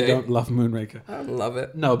 I know you don't love Moonraker. I love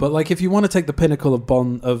it. No, but like, if you want to take the pinnacle of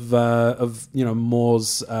Bond, of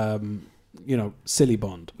Moore's silly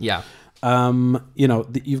Bond. Yeah.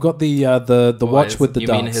 You've got the watch with the darts.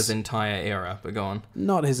 You mean his entire era? But go on.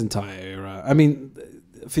 Not his entire era. I mean,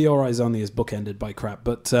 Fiora is only his bookended by crap,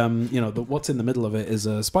 but what's in the middle of it is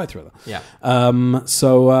a spy thriller. Yeah.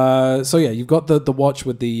 So you've got the watch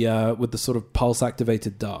with the sort of pulse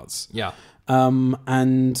activated darts. Yeah.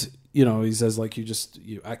 And he says, like,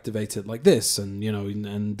 you activate it like this, and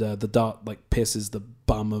the dart like pierces the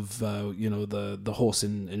bum of the horse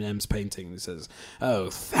in M's painting. And he says, "Oh,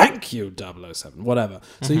 thank you, 007," whatever.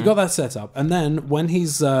 So you've got that set up, and then when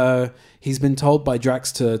he's been told by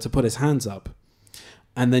Drax to put his hands up,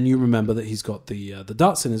 and then you remember that he's got the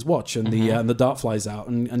darts in his watch, and the dart flies out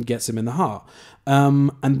and gets him in the heart.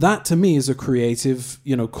 And that to me is a creative,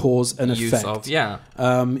 cause and effect. A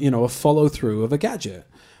follow through of a gadget.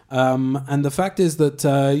 And the fact is that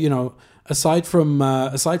aside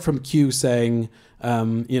from Q saying,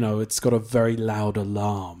 it's got a very loud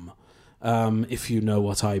alarm, if you know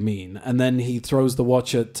what I mean, and then he throws the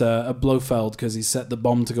watch at Blofeld because he set the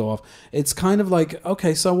bomb to go off. It's kind of like,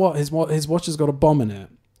 okay, so what? His watch has got a bomb in it.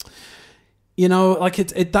 Like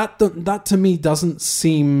that to me doesn't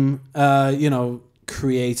seem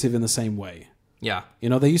creative in the same way. Yeah.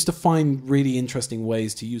 They used to find really interesting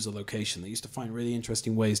ways to use a location. They used to find really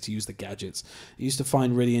interesting ways to use the gadgets. They used to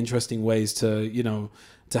find really interesting ways to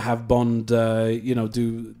have Bond,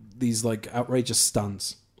 do these like outrageous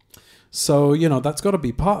stunts. So, that's got to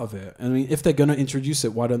be part of it. I mean, if they're going to introduce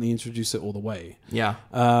it, why don't they introduce it all the way? Yeah.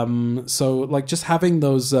 So like just having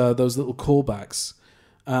those little callbacks.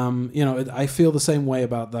 I feel the same way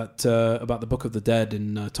about that about the Book of the Dead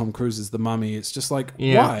in Tom Cruise's The Mummy. It's just like,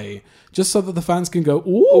 why? Just so that the fans can go,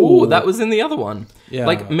 ooh, that was in the other one. Yeah.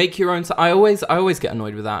 Like, make your own. I always get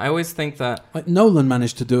annoyed with that. I always think that, like, Nolan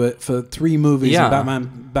managed to do it for 3 movies.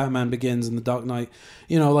 In Batman Begins and The Dark Knight.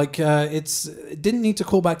 It didn't need to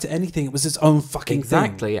call back to anything. It was its own fucking thing.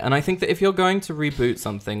 Exactly. And I think that if you're going to reboot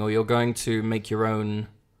something, or you're going to make your own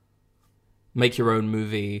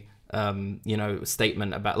movie,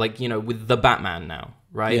 statement about, like, with the Batman now,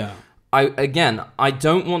 right? Yeah. I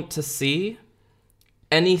don't want to see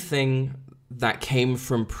anything that came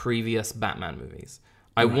from previous Batman movies.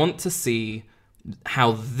 I want to see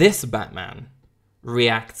how this Batman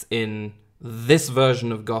reacts in this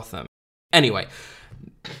version of Gotham. Anyway,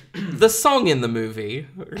 the song in the movie,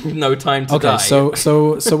 No Time to Die. Okay,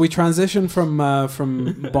 so we transition from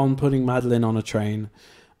Bond putting Madeline on a train.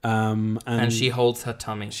 And she holds her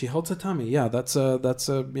tummy. She holds her tummy. Yeah, that's a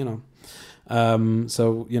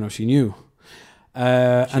she knew.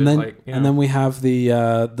 And then we have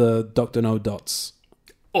the Dr. No dots.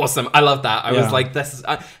 Awesome. I love that. I was like, this is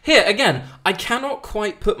here again. I cannot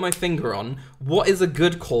quite put my finger on what is a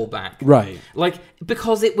good callback. Right. Like,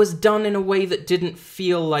 because it was done in a way that didn't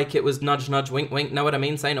feel like it was nudge, nudge, wink, wink. Know what I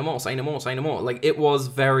mean? Say no more, say no more, say no more. Like, it was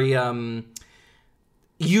very,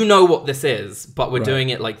 you know what this is, but we're doing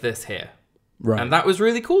it like this here. Right. And that was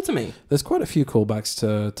really cool to me. There's quite a few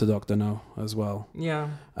callbacks to Dr. No as well. Yeah.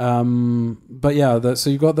 But yeah,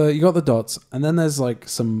 so you got the dots, and then there's like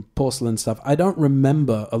some porcelain stuff. I don't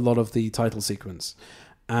remember a lot of the title sequence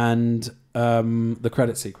and the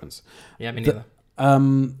credit sequence. Yeah, me neither.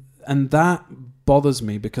 And that bothers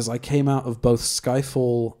me because I came out of both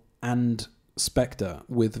Skyfall and Spectre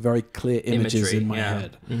with very clear images Imagery, in my yeah.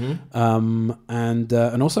 head. Mm-hmm.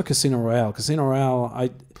 And also Casino Royale. Casino Royale,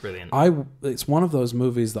 Brilliant. it's one of those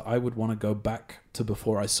movies that I would want to go back to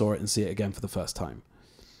before I saw it and see it again for the first time.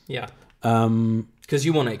 Yeah. Because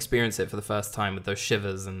you want to experience it for the first time with those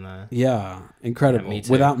shivers and the... Yeah, incredible. Yeah, me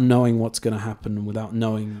too. Without knowing what's going to happen, without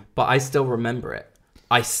knowing... But I still remember it.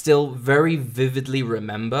 I still very vividly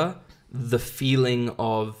remember the feeling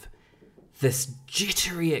of this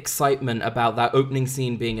jittery excitement about that opening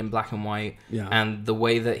scene being in black and white, Yeah. and the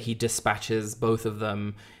way that he dispatches both of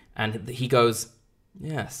them, and he goes,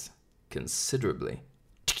 yes, considerably,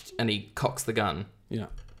 and he cocks the gun, Yeah.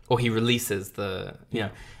 or he releases the,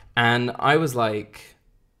 and I was like,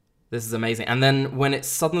 this is amazing. And then when it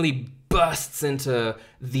suddenly bursts into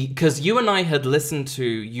because you and I had listened to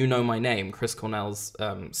You Know My Name, Chris Cornell's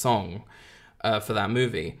song for that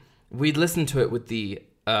movie. We'd listened to it with the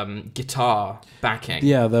guitar backing.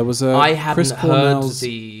 Yeah, there was a... I hadn't Chris heard Cornell's,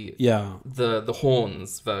 the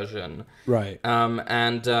horns version. Right.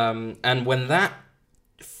 And when that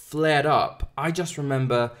flared up, I just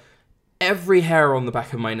remember every hair on the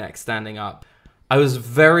back of my neck standing up. I was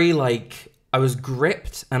I was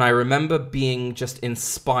gripped, and I remember being just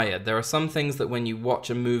inspired. There are some things that when you watch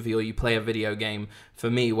a movie or you play a video game, for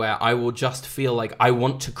me, where I will just feel like I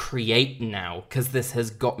want to create now because this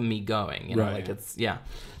has got me going. You know, Right. like it's, yeah.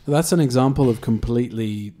 That's an example of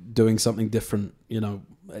completely doing something different. You know,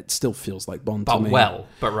 it still feels like Bond to But me.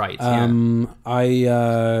 but right.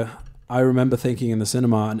 Yeah. I remember thinking in the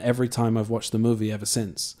cinema, and every time I've watched the movie ever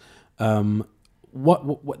since,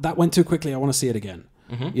 what that went too quickly. I want to see it again.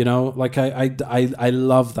 Mm-hmm. You know, like I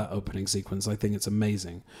love that opening sequence. I think it's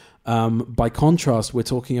amazing. By contrast, we're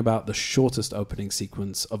talking about the shortest opening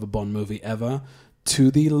sequence of a Bond movie ever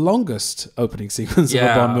to the longest opening sequence of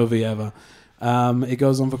a Bond movie ever. It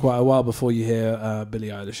goes on for quite a while before you hear Billie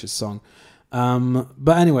Eilish's song.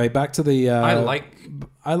 But anyway, back to the... I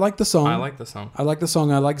like the song. I like the song. I like the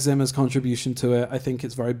song. I like Zimmer's contribution to it. I think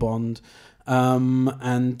it's very Bond.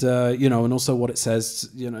 And also what it says,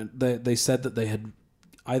 they said that they had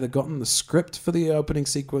either gotten the script for the opening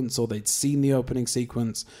sequence or they'd seen the opening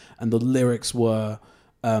sequence, and the lyrics were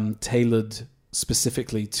tailored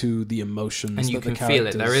specifically to the emotions and you that can the characters... feel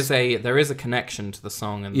it. There is a connection to the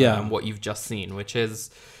song and what you've just seen, which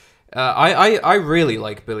is I really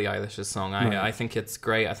like Billie Eilish's song. I think it's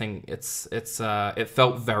great. I think it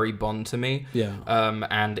felt very Bond to me. Yeah.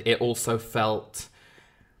 And it also felt,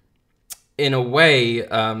 in a way,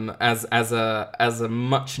 as a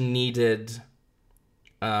much needed.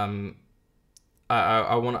 I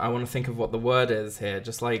want to think of what the word is here.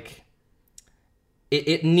 Just like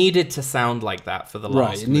it needed to sound like that for the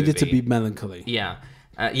last Right, it needed to movie. be melancholy. Yeah.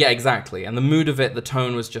 Exactly. And the mood of it, the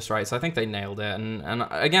tone was just right. So I think they nailed it. And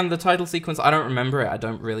again, the title sequence, I don't remember it. I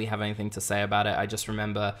don't really have anything to say about it. I just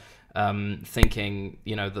remember thinking,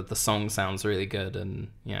 that the song sounds really good. And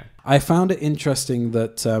yeah. I found it interesting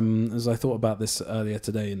that as I thought about this earlier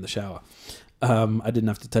today in the shower, I didn't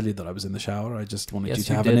have to tell you that I was in the shower. I just wanted you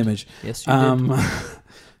to have an image. Yes, you did.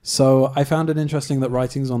 So I found it interesting that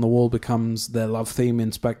Writings on the Wall becomes their love theme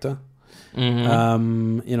in Spectre.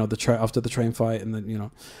 Mm-hmm. After the train fight, and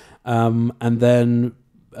then and then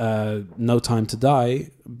No Time to Die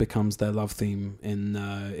becomes their love theme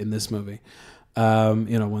in this movie.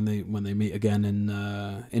 When they meet again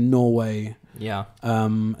in Norway. Yeah.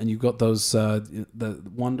 And you've got those the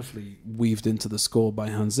wonderfully weaved into the score by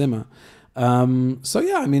Hans Zimmer.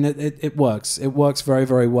 It works. It works very,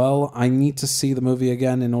 very well. I need to see the movie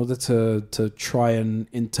again in order to try and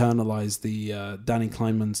internalize the Danny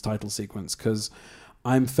Kleinman's title sequence, because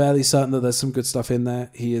I'm fairly certain that there's some good stuff in there.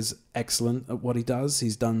 He is excellent at what he does.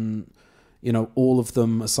 He's done, all of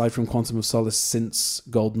them aside from Quantum of Solace since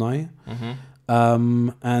Goldeneye. Mm-hmm.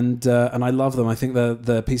 And I love them. I think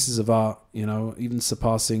they're pieces of art, even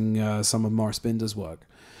surpassing some of Morris Binder's work.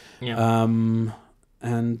 Yeah.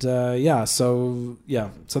 So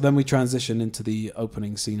then we transition into the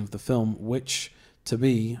opening scene of the film, which to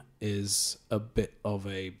me is a bit of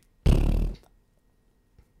a...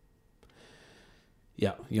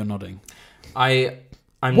 Yeah, you're nodding. I'm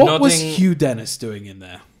what nodding. was Hugh Dennis doing in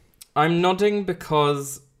there? I'm nodding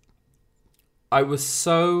because I was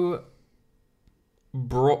so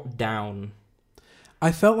brought down.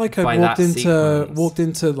 I felt like I by walked that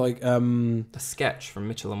into like the sketch from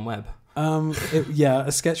Mitchell and Webb.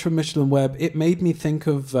 A sketch from Mitchell and Webb. It made me think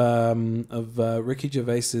of Ricky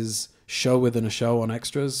Gervais's Show Within a Show on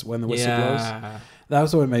Extras, when the whistle blows. That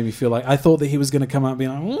was what it made me feel like. I thought that he was going to come out and be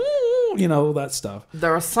like, all that stuff.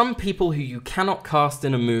 There are some people who you cannot cast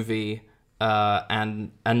in a movie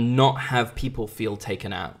and not have people feel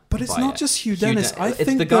taken out. But it's by not it. just Hugh Dennis. I it's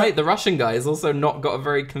think the guy, the Russian guy, has also not got a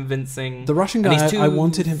very convincing. The Russian and guy, he's too I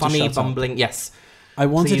wanted him funny, to shut bumbling. Yes, I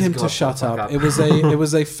wanted Please him God, to shut shut the fuck up. up. It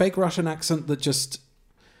was a fake Russian accent that just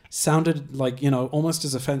sounded like, almost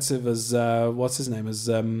as offensive as what's his name,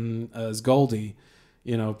 as Goldie,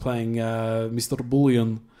 playing Mr.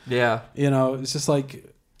 Bullion. yeah. It's just like,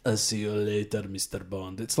 I'll see you later, Mr.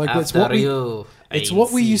 Bond. It's like it's After what we you, it's I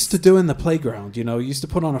what we used to insist. do in the playground. You used to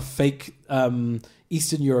put on a fake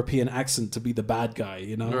Eastern European accent to be the bad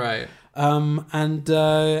guy. Right.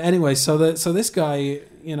 Anyway, so this guy,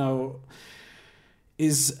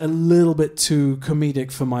 is a little bit too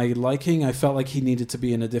comedic for my liking. I felt like he needed to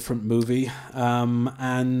be in a different movie.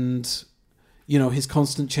 His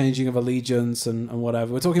constant changing of allegiance and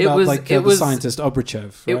whatever. We're talking about the scientist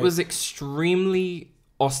Obruchev. Right? It was extremely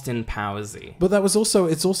Austin Powersy. But it's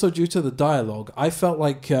also due to the dialogue. I felt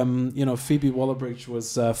like Phoebe Waller-Bridge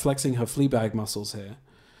was flexing her Fleabag muscles here.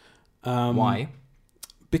 Why?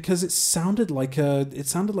 Because it sounded like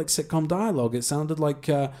sitcom dialogue. It sounded like,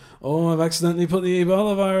 I've accidentally put the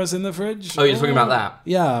Ebola virus in the fridge. Oh, you're talking about that?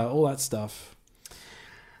 Yeah, all that stuff.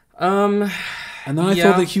 And then I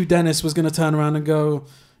thought that Hugh Dennis was going to turn around and go,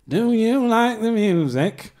 "Do you like the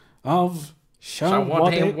music of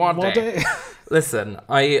Shawwaddy?" Listen,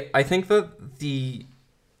 I think that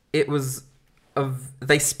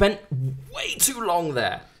they spent way too long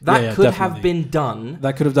there. That could definitely have been done.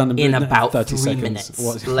 That could have done in about 30 3 seconds. minutes.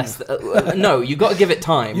 What? Less. No, you got to give it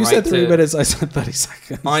time. You right, said 3 minutes. I said 30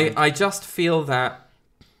 seconds. I just feel that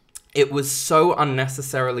it was so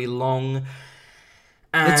unnecessarily long.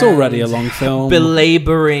 And it's already a long film.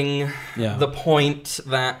 Belaboring Yeah. the point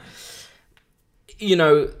that,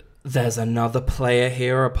 there's another player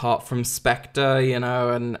here apart from Spectre,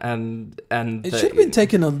 and It should have been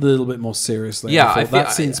taken a little bit more seriously. Yeah, I I thought feel-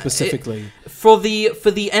 that scene specifically. for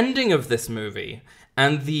the ending of this movie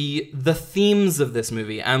and the themes of this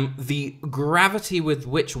movie and the gravity with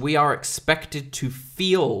which we are expected to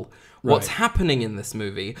feel what's Right. happening in this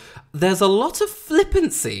movie, there's a lot of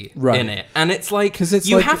flippancy Right. in it. And it's like, 'Cause it's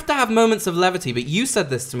you like- have to have moments of levity, but you said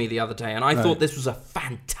this to me the other day, and I Right. thought this was a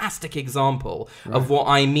fantastic example of what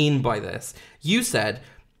I mean by this. You said,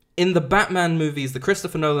 in the Batman movies, the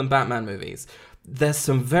Christopher Nolan Batman movies, there's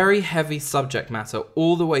some very heavy subject matter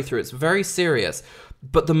all the way through. It's very serious.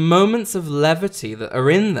 But the moments of levity that are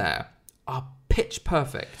in there are pitch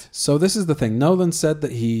perfect. So this is the thing. Nolan said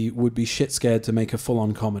that he would be shit scared to make a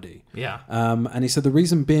full-on comedy. Yeah. And he said the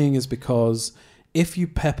reason being is because if you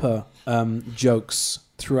pepper jokes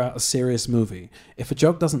throughout a serious movie, if a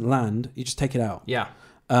joke doesn't land, you just take it out. Yeah.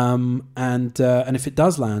 And if it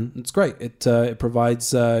does land, it's great. It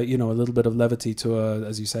provides a little bit of levity to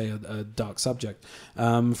as you say, a dark subject.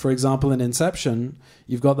 For example, in Inception,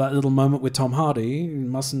 you've got that little moment with Tom Hardy. You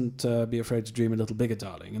mustn't be afraid to dream a little bigger,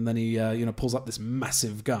 darling. And then he pulls up this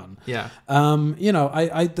massive gun. Yeah.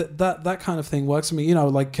 That kind of thing works for me.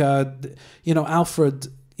 Alfred.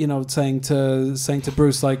 Saying to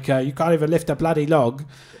Bruce, like, you can't even lift a bloody log.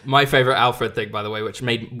 My favorite Alfred thing, by the way, which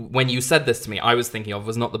made, when you said this to me, I was thinking of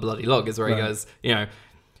was not the bloody log, is where he Right. goes, I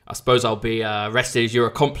suppose I'll be arrested as your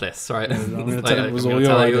accomplice, right? I'm gonna Like, tell him it I'm was gonna all your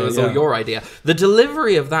tell you idea, it was all yeah. your idea. The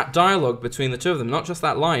delivery of that dialogue between the two of them, not just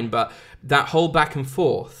that line, but that whole back and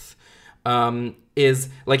forth, is,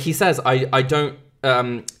 like he says, I don't,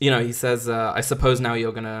 he says, I suppose now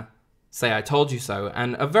you're going to say I told you so.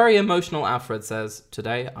 And a very emotional Alfred says,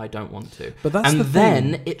 today I don't want to. But that's and the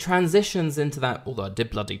thing. then it transitions into that, although I did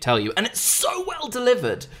bloody tell you, and it's so well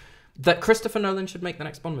delivered that Christopher Nolan should make the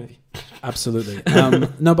next Bond movie. Absolutely.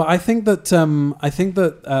 No, but I think that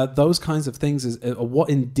those kinds of things are what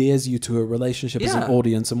endears you to a relationship as an Yeah.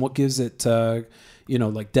 audience and what gives it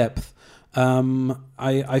like depth.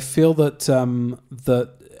 I feel that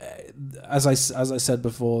as I said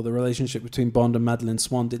before, the relationship between Bond and Madeleine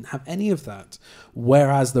Swan didn't have any of that,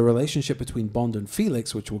 whereas the relationship between Bond and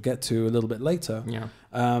Felix, which we'll get to a little bit later, Yeah.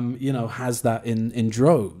 has that in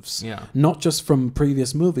droves. Yeah. Not just from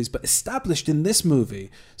previous movies, but established in this movie.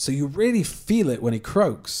 So you really feel it when he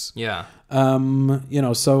croaks. Yeah.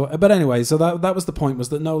 But anyway, so that was the point, was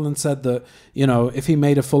that Nolan said that, if he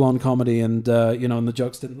made a full-on comedy and the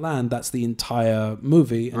jokes didn't land, that's the entire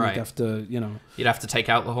movie. And Right. you'd have to, You'd have to take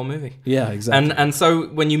out the whole movie. Yeah, exactly. And so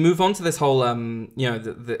when you move on to this whole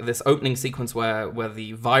this opening sequence where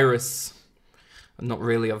the virus, not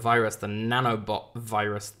really a virus, the nanobot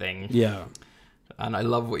virus thing. Yeah. And I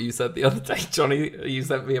love what you said the other day, Johnny. You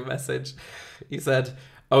sent me a message. You said,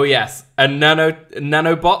 "Oh yes, and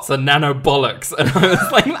nanobots are nanobollocks," and I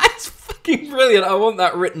was like, "That's fucking fucking brilliant. I want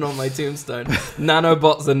that written on my tombstone.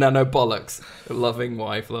 Nanobots and nanobollocks. Loving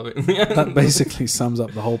wife, loving. That basically sums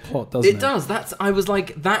up the whole plot, doesn't it? It does. I was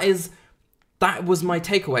like, that was my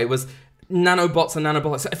takeaway, was nanobots and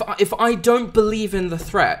nanobollocks. If I don't believe in the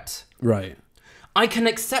threat, Right. I can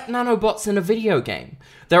accept nanobots in a video game.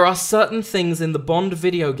 There are certain things in the Bond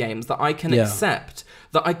video games that I can accept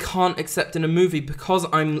that I can't accept in a movie because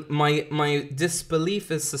my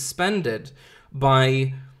disbelief is suspended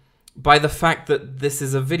by the fact that this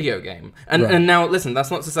is a video game. And now listen,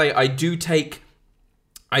 that's not to say I do think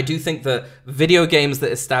that video games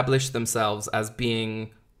that establish themselves as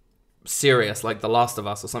being serious, like The Last of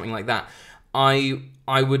Us or something like that, I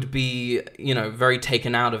would be, very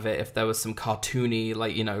taken out of it if there was some cartoony,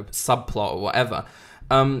 subplot or whatever.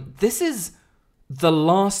 This is the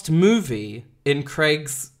last movie in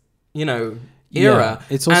Craig's, era. Yeah.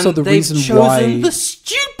 It's also and the they've reason chosen why the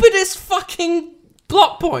stupidest fucking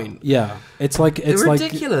plot point. Yeah, it's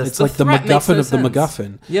ridiculous. It's like the threat makes MacGuffin no of the sense.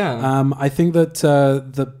 MacGuffin. Yeah. I think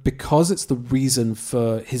that because it's the reason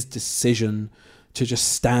for his decision to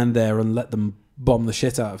just stand there and let them bomb the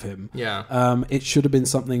shit out of him. Yeah. It should have been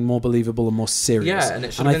something more believable and more serious. Yeah, and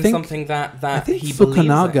it should have been something that I think he believes in.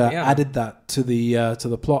 Fukunaga Yeah. added that to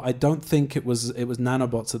the plot. I don't think it was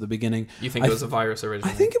nanobots at the beginning. You think it was a virus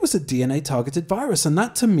originally? I think it was a DNA targeted virus, and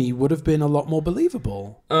that to me would have been a lot more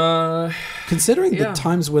believable. Considering the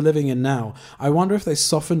times we're living in now, I wonder if they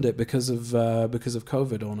softened it because of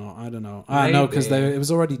COVID or not. I don't know. I know because it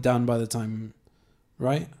was already done by the time,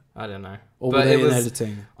 right? I don't know. Or But were they it was, in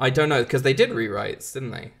editing? I don't know, because they did rewrites,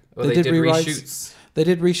 didn't they? Or They did rewrites. reshoots. They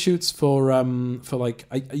did reshoots for like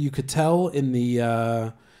you could tell in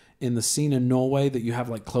the scene in Norway that you have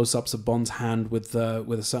like close-ups of Bond's hand with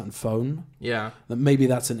a certain phone. Yeah. That maybe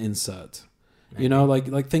that's an insert. Maybe.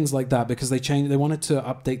 Like things like that, because they wanted to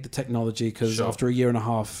update the technology because after a year and a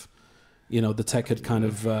half, the tech had kind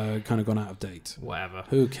of gone out of date. Whatever.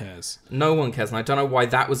 Who cares? No one cares, and I don't know why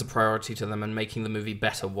that was a priority to them and making the movie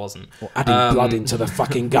better wasn't. Or adding blood into the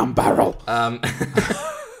fucking gun barrel.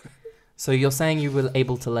 So you're saying you were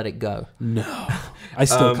able to let it go? No, I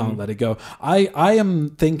still can't let it go. I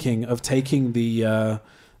am thinking of taking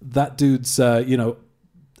that dude's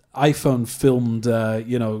iPhone filmed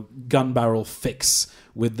gun barrel fix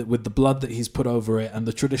with the blood that he's put over it and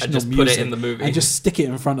the traditional and just music, put it in the movie and just stick it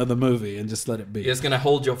in front of the movie and just let it be. You're just gonna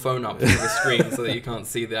hold your phone up to the screen so that you can't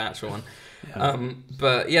see the actual one. Yeah.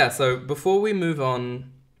 But yeah, so before we move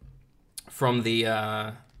on from the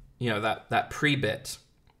that pre-bit,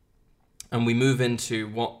 and we move into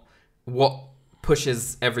what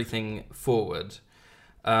pushes everything forward,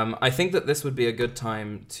 I think that this would be a good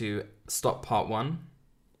time to stop part one.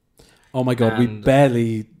 Oh my god, we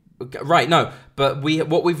barely... Right, no, but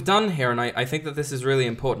what we've done here, and I think that this is really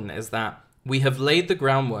important, is that we have laid the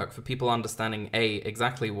groundwork for people understanding,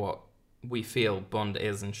 exactly what we feel Bond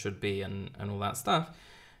is and should be and all that stuff.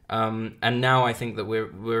 And now I think that we're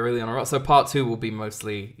really on a roll. So part two will be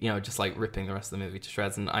mostly, just like ripping the rest of the movie to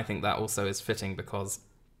shreds, and I think that also is fitting because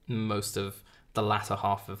most of the latter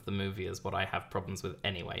half of the movie is what I have problems with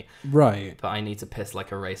anyway. Right. But I need to piss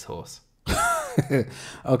like a racehorse.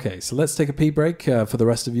 Okay, so let's take a pee break. For the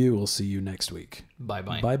rest of you, we'll see you next week.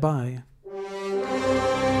 Bye-bye. Bye-bye.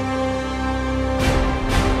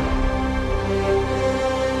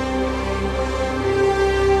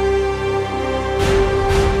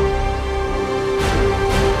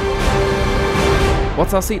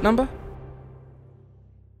 What's our seat number?